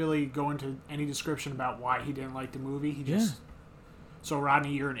doesn't really go into any description about why he didn't like the movie. He just... So,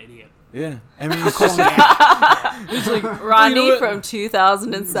 Rodney, you're an idiot. Yeah. I mean, it's just like, it's like Rodney you know what? from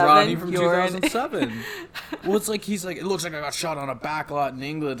 2007. Rodney from you're an- 2007. Well, it's like he's like, it looks like I got shot on a backlot in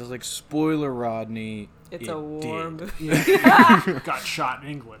England. It's like, spoiler, Rodney. It's it a war did. movie. Got shot in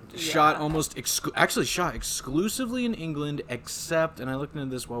England. Shot almost actually shot exclusively in England, except, and I looked into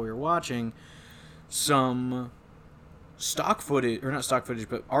this while we were watching, some stock footage, or not stock footage,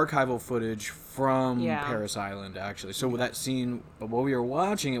 but archival footage from Paris Island, actually. So with that scene, while we were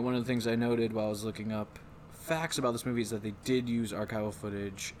watching it, one of the things I noted while I was looking up facts about this movie is that they did use archival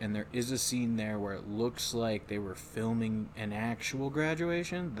footage, and there is a scene there where it looks like they were filming an actual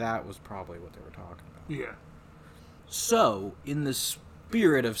graduation. That was probably what they were talking about. Yeah. So, in the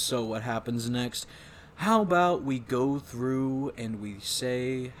spirit of So What Happens Next, how about we go through and we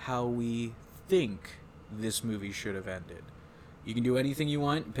say how we think this movie should have ended? You can do anything you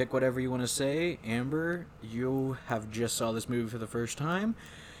want, pick whatever you want to say. Amber, you have just saw this movie for the first time.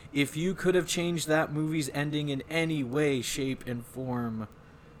 If you could have changed that movie's ending in any way, shape, and form,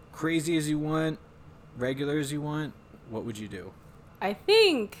 crazy as you want, regular as you want, what would you do? I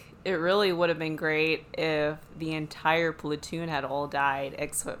think it really would have been great if the entire platoon had all died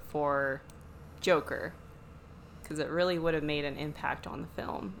except for Joker. Because it really would have made an impact on the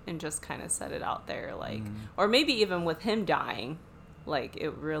film and just kind of set it out there. Like, or maybe even with him dying, like,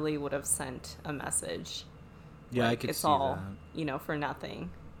 it really would have sent a message. Yeah, like, I could it's see all, that. you know, for nothing.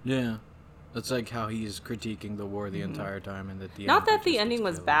 Yeah. That's like how he's critiquing the war the entire time, and at the Not end, that the ending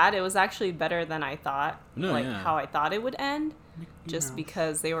was bad. It was actually better than I thought. No, like, yeah. how I thought it would end. Just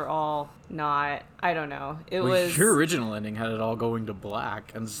because they were all not, I don't know. It was... Your original ending had it all going to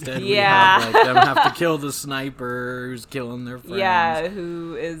black. Instead, Yeah. we have like, them have to kill the sniper who's killing their friends. Yeah,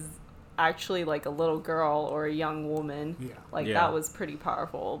 who is actually like a little girl or a young woman. Yeah. Like, Yeah. that was pretty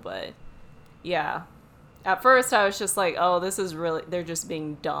powerful, but yeah. At first, I was just like, oh, this is really... They're just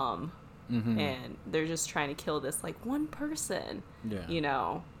being dumb. Mm-hmm. And they're just trying to kill this, like, one person. Yeah. You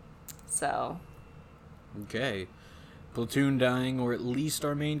know? So... Okay. Platoon dying, or at least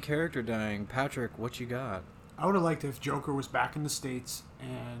our main character dying. Patrick, what you got? I would have liked if Joker was back in the States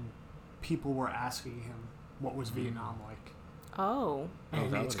and people were asking him what was Vietnam like. Oh.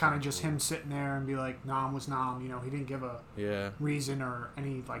 And that it's would've kind of been just cool. him sitting there and be like, Nam was Nam. You know, he didn't give a reason or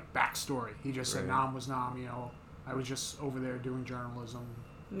any, like, backstory. He just said, Right. Nam was Nam, you know. I was just over there doing journalism.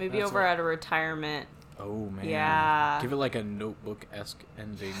 Maybe That's over it. at a retirement. Oh, man. Yeah. Give it like a Notebook-esque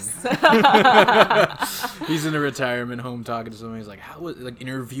ending. He's in a retirement home talking to somebody. He's like, how was, like,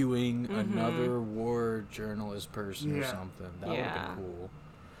 interviewing another war journalist person or Yeah. something. That would have been cool.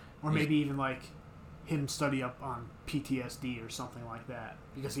 Or maybe even, like, him study up on PTSD or something like that.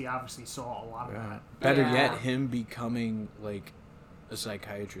 Because he obviously saw a lot of that. Better yet, him becoming, like, a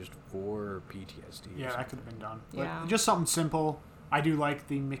psychiatrist for PTSD. Yeah, or that could have been done. But Yeah. just something simple. I do like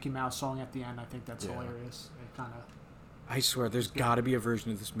the Mickey Mouse song at the end. I think that's Yeah. hilarious. It kind of... I swear, there's got to be a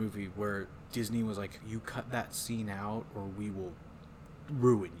version of this movie where Disney was like, you cut that scene out or we will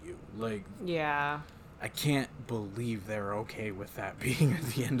ruin you. Like, Yeah. I can't believe they're okay with that being at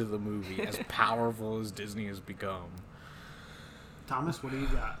the end of the movie, as powerful as Disney has become. Thomas, what do you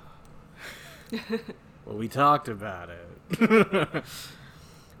got? Well, we talked about it.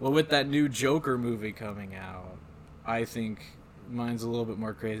 Well, with that new Joker movie coming out, I think mine's a little bit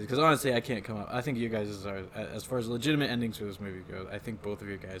more crazy. Because honestly, I can't come up. I think you guys are, as far as legitimate endings for this movie goes, I think both of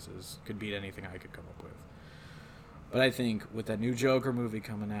you guys could beat anything I could come up with. But I think with that new Joker movie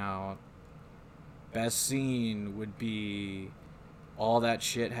coming out, best scene would be all that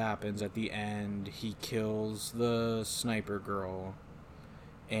shit happens at the end. He kills the sniper girl.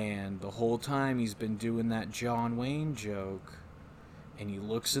 And the whole time he's been doing that John Wayne joke. And he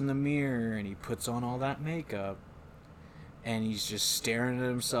looks in the mirror and he puts on all that makeup. And he's just staring at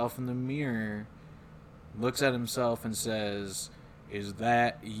himself in the mirror. Looks at himself and says, "Is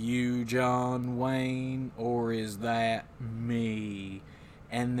that you, John Wayne? Or is that me?"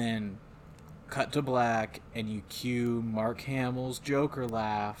 And then cut to black and you cue Mark Hamill's Joker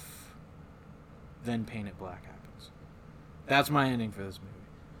laugh. Then Paint It Black happens. That's my ending for this movie.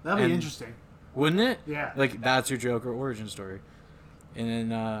 That'd be interesting. Wouldn't it? Yeah. Like, that's your Joker origin story.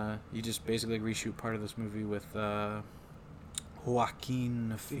 And then you just basically reshoot part of this movie with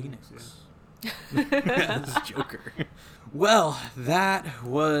Joaquin Phoenix. As Joker. Well, that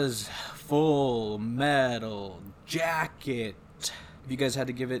was Full Metal Jacket. If you guys had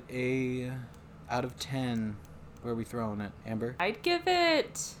to give it a out of 10, where are we throwing it? Amber? I'd give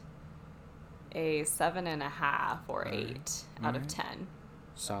it a 7.5 or 8 out of 10.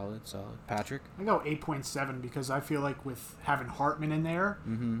 Solid. Patrick? I go 8.7 because I feel like with having Hartman in there,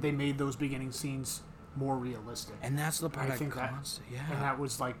 they made those beginning scenes more realistic. And that's the part I think constantly, and that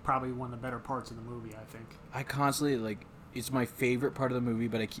was like probably one of the better parts of the movie, I think. I constantly, like, it's my favorite part of the movie,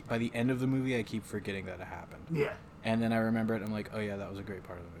 but by the end of the movie, I keep forgetting that it happened. Yeah. And then I remember it, and I'm like, oh yeah, that was a great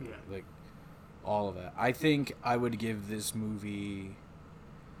part of the movie. Yeah. Like, all of that. I think I would give this movie...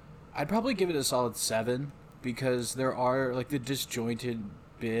 I'd probably give it a solid 7, because there are, like, the disjointed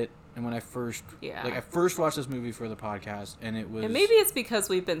bit, and when I first... Yeah. Like, I first watched this movie for the podcast, and it was... And maybe it's because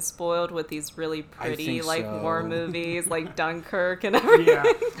we've been spoiled with these really pretty, think like, so. war movies, like Dunkirk and everything. Yeah.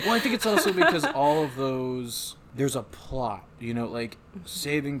 Well, I think it's also because all of those... There's a plot, you know, like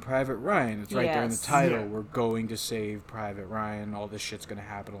Saving Private Ryan. It's right there in the Yes. title. Yeah. We're going to save Private Ryan. All this shit's going to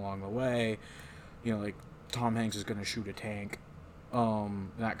happen along the way. You know, like Tom Hanks is going to shoot a tank,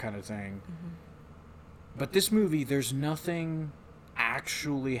 that kind of thing. But this movie, there's nothing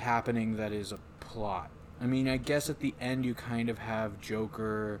actually happening that is a plot. I mean, I guess at the end you kind of have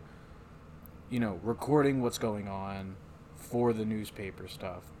Joker, recording what's going on for the newspaper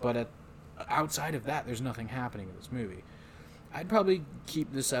stuff. But outside of that, there's nothing happening in this movie. I'd probably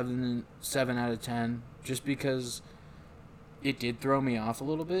keep the 7 out of 10, just because it did throw me off a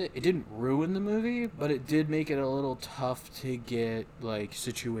little bit. It didn't ruin the movie, but it did make it a little tough to get,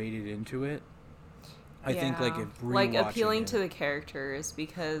 situated into it. I think, appealing to the characters,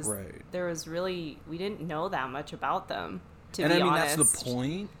 because there was we didn't know that much about them, to be honest. That's the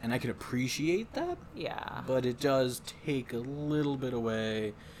point, and I can appreciate that. Yeah. But it does take a little bit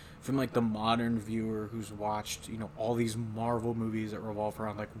away from, the modern viewer who's watched, all these Marvel movies that revolve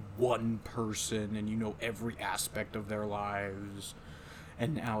around, one person, and every aspect of their lives.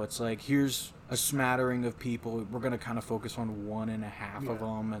 And now it's here's a smattering of people. We're going to kind of focus on 1.5 of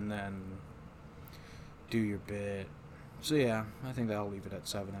them, and then do your bit. So yeah, I think that'll leave it at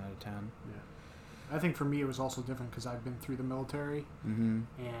 7 out of 10. Yeah, I think for me it was also different because I've been through the military, and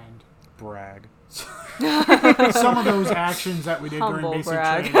brag. Some of those actions that we did during basic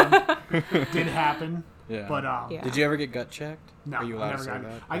training did happen. Yeah. But did you ever get gut checked? No, Are you allowed to say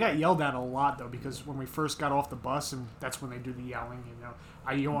that? I got yelled at a lot though, because when we first got off the bus, and that's when they do the yelling.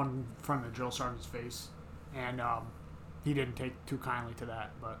 I yelled in front of the drill sergeant's face, and he didn't take too kindly to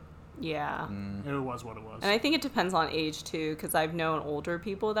that, but. Yeah. It was what it was. And I think it depends on age, too, because I've known older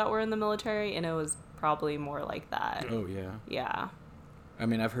people that were in the military, and it was probably more like that. Oh, yeah. Yeah. I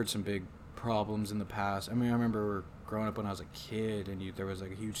mean, I've heard some big problems in the past. I mean, I remember growing up when I was a kid, and there was, a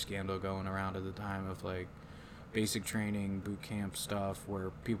huge scandal going around at the time of, basic training, boot camp stuff, where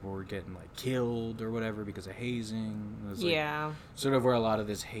people were getting, killed or whatever because of hazing. It was, sort of where a lot of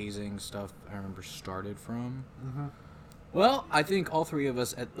this hazing stuff, I remember, started from. Mm-hmm. Well, I think all three of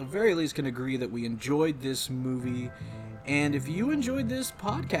us, at the very least, can agree that we enjoyed this movie. And if you enjoyed this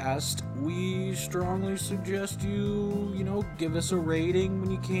podcast, we strongly suggest you, give us a rating when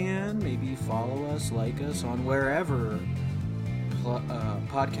you can. Maybe follow us, like us on wherever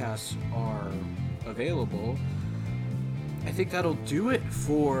podcasts are available. I think that'll do it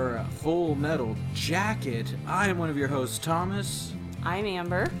for Full Metal Jacket. I am one of your hosts, Thomas. I'm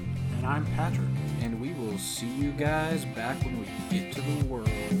Amber. And I'm Patrick. And we will see you guys back when we get to the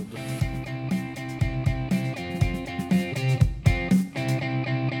world.